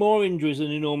get any more injuries than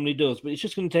he normally does, but it's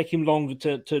just going to take him longer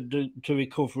to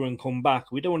recover and come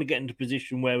back. We don't want to get into a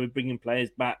position where we're bringing players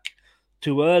back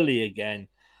too early again.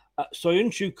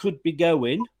 Soyuncu could be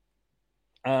going.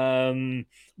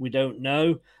 We don't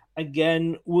know.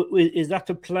 Again, is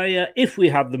that a player? If we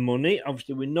have the money,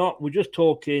 obviously we're not. We're just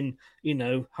talking, you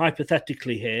know,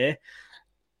 hypothetically here.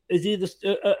 Is he the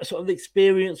sort of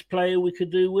experienced player we could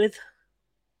do with?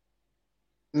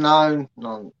 No,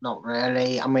 not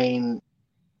really. I mean,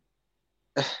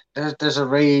 there's a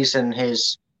reason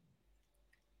his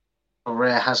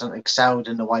career hasn't excelled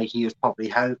in the way he was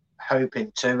probably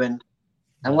hoping to, and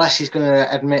unless he's going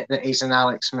to admit that he's an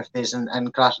Alex Smith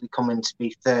and gladly come in to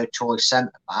be third choice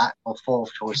centre back or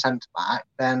fourth choice centre back,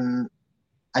 then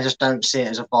I just don't see it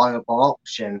as a viable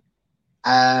option.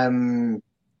 I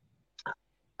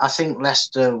think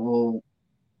Leicester will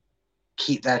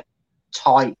keep their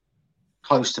tight,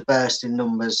 close to bursting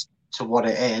numbers to what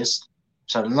it is.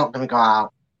 So they're not going to go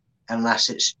out unless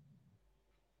it's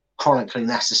chronically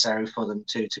necessary for them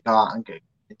to go out and go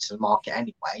into the market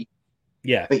anyway.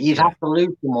 Yeah. But you'd have to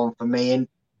lose him on for me. And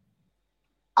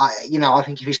I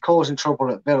think if he's causing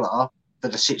trouble at Villa for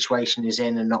the situation he's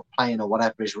in and not playing or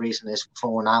whatever his reason is for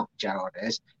falling out with Gerrard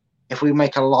is, if we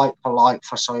make a like for like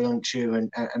for Soyuncu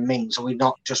and Mings, are we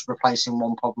not just replacing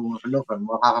one problem with another? And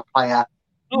we'll have a player.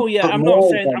 Oh yeah, I'm not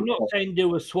saying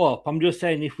do a swap. I'm just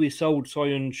saying if we sold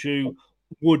Soyuncu,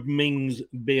 would Mings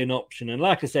be an option? And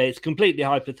like I say, it's completely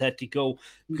hypothetical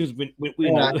because we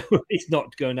know it's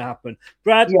not going to happen.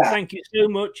 Brad, thank you so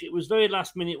much. It was very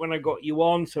last minute when I got you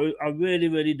on, so I really,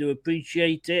 really do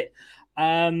appreciate it.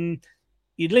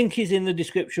 Your link is in the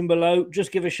description below.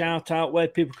 Just give a shout out where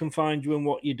people can find you and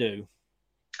what you do.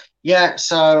 Yeah,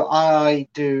 so I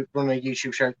do run a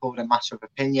YouTube show called A Matter of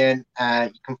Opinion.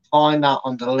 You can find that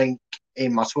on the link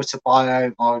in my Twitter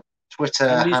bio, my Twitter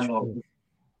handle.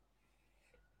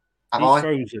 Have I?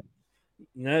 Frozen.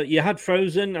 No, you had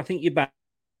frozen. I think you're back.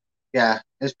 Yeah,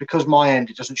 it's because my end,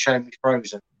 it doesn't show me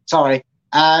frozen. Sorry.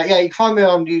 You can find me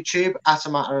on YouTube at A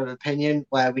Matter of Opinion,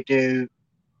 where we do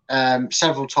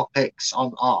several topics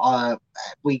on our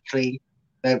weekly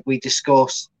that we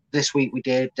discuss. This week we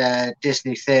did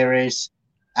Disney theories.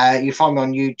 You find me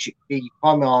on YouTube. You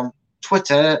find me on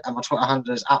Twitter, and my Twitter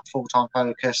handle is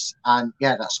 @fulltimefocus. And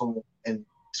yeah, that's all in the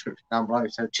description down below.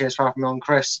 So cheers for having me on,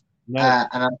 Chris. And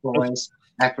as always,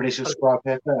 everybody subscribe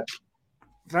here first.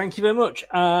 Thank you very much.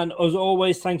 And as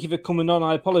always, thank you for coming on.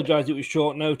 I apologise it was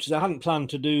short notice. I hadn't planned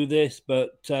to do this,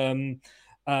 but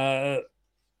yeah.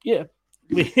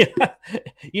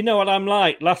 You know what I'm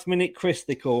like. Last minute Chris,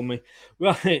 they call me.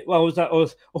 Right. Well, was that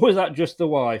us? Or was that just the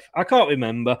wife? I can't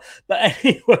remember. But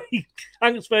anyway,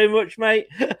 thanks very much, mate.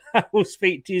 I will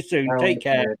speak to you soon. Take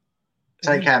care.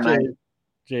 Take care, mate.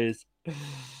 Cheers.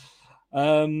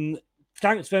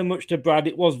 Thanks very much to Brad.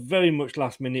 It was very much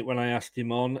last minute when I asked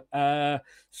him on.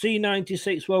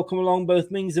 C96, welcome along. Both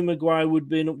Mings and Maguire would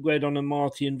be an upgrade on a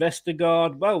Marty and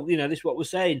Vestergaard. Well, you know, this is what we're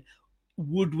saying.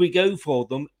 Would we go for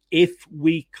them if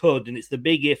we could? And it's the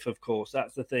big if, of course.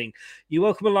 That's the thing. You're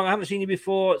welcome along. I haven't seen you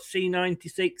before,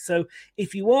 C96. So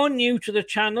if you are new to the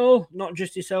channel, not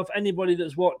just yourself, anybody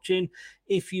that's watching,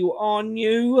 if you are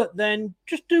new, then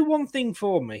just do one thing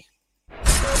for me.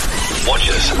 Watch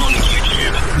us on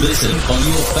YouTube. Listen on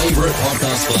your favourite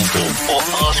podcast platform. Or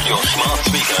ask your smart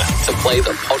speaker to play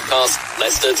the podcast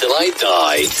Leicester Till I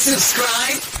Die.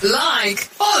 Subscribe, like,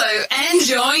 follow, and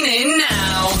join in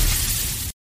now.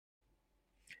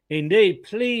 Indeed.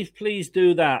 Please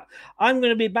do that. I'm going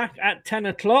to be back at 10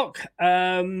 o'clock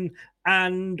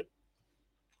and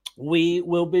we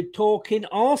will be talking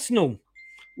Arsenal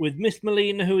with Miss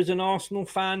Melina, who is an Arsenal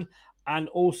fan, and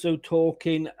also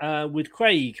talking with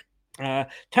Craig. 10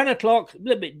 o'clock, a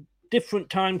little bit different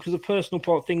time because of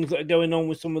personal things that are going on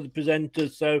with some of the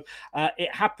presenters. So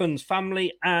it happens.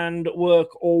 Family and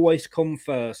work always come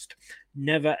first.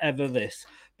 Never, ever this.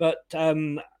 But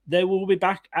they will be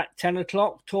back at 10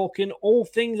 o'clock talking all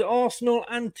things Arsenal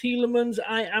and Tielemans,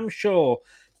 I am sure.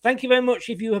 Thank you very much.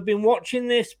 If you have been watching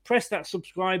this, press that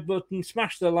subscribe button,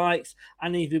 smash the likes.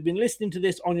 And if you've been listening to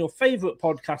this on your favourite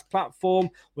podcast platform,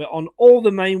 we're on all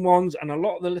the main ones and a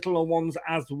lot of the littler ones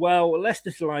as well. Leicester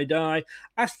Till I Die.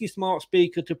 Ask your smart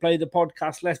speaker to play the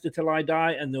podcast Leicester Till I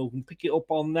Die and they'll pick it up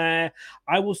on there.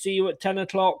 I will see you at 10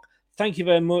 o'clock. Thank you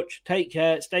very much. Take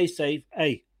care. Stay safe.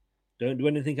 Hey, don't do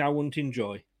anything I won't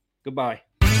enjoy. Goodbye.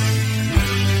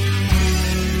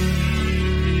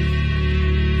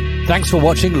 Thanks for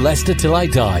watching Leicester Till I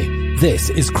Die. This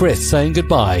is Chris saying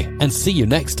goodbye and see you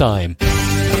next time.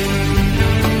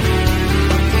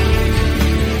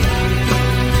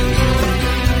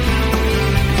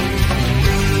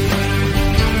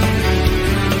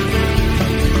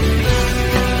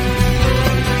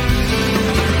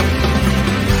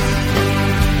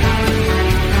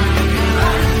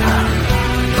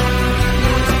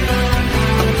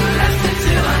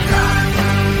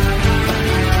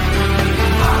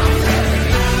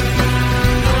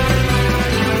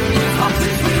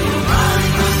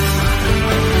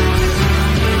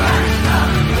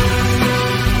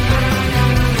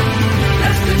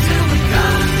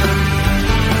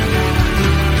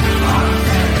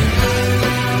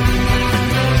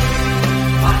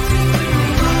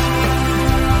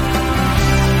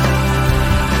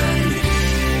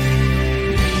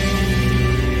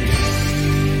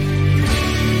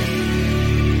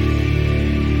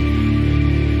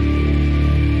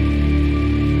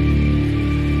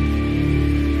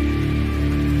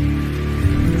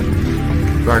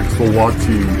 Thanks for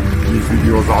watching. These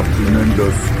videos are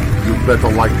tremendous. You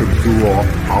better like them too or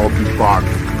I'll be back.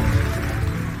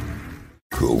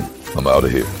 Cool. I'm out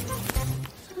of here.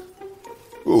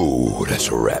 Ooh, that's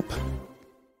a wrap.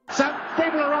 Some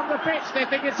people are on the pitch. They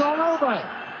think it's all over.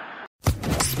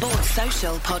 Sports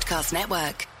Social Podcast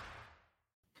Network.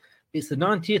 It's the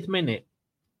 90th minute.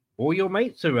 All your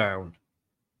mates around.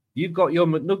 You've got your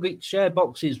McNugget share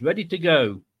boxes ready to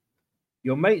go.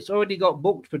 Your mate's already got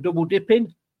booked for double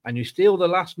dipping, and you steal the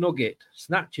last nugget,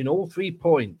 snatching all 3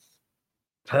 points.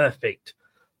 Perfect.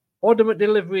 Order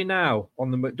McDelivery now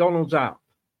on the McDonald's app.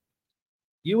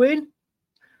 You in?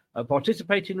 At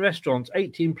participating restaurants,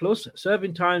 18 plus,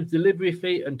 serving times, delivery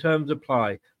fee and terms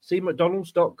apply. See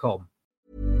mcdonalds.com.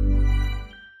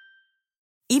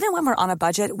 Even when we're on a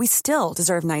budget, we still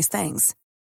deserve nice things.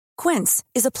 Quince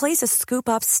is a place to scoop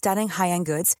up stunning high-end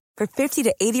goods for 50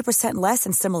 to 80% less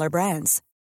than similar brands.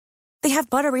 They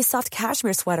have buttery soft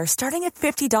cashmere sweaters starting at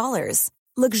 $50,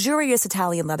 luxurious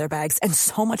Italian leather bags, and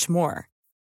so much more.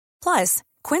 Plus,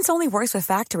 Quince only works with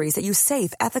factories that use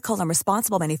safe, ethical, and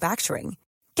responsible manufacturing.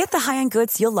 Get the high-end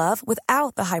goods you'll love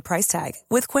without the high price tag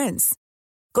with Quince.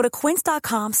 Go to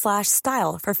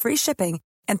quince.com/style for free shipping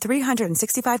and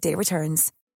 365-day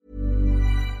returns.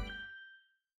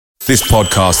 This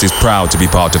podcast is proud to be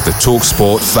part of the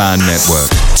TalkSport Fan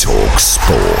Network.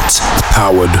 TalkSport.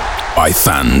 Powered by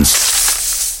fans.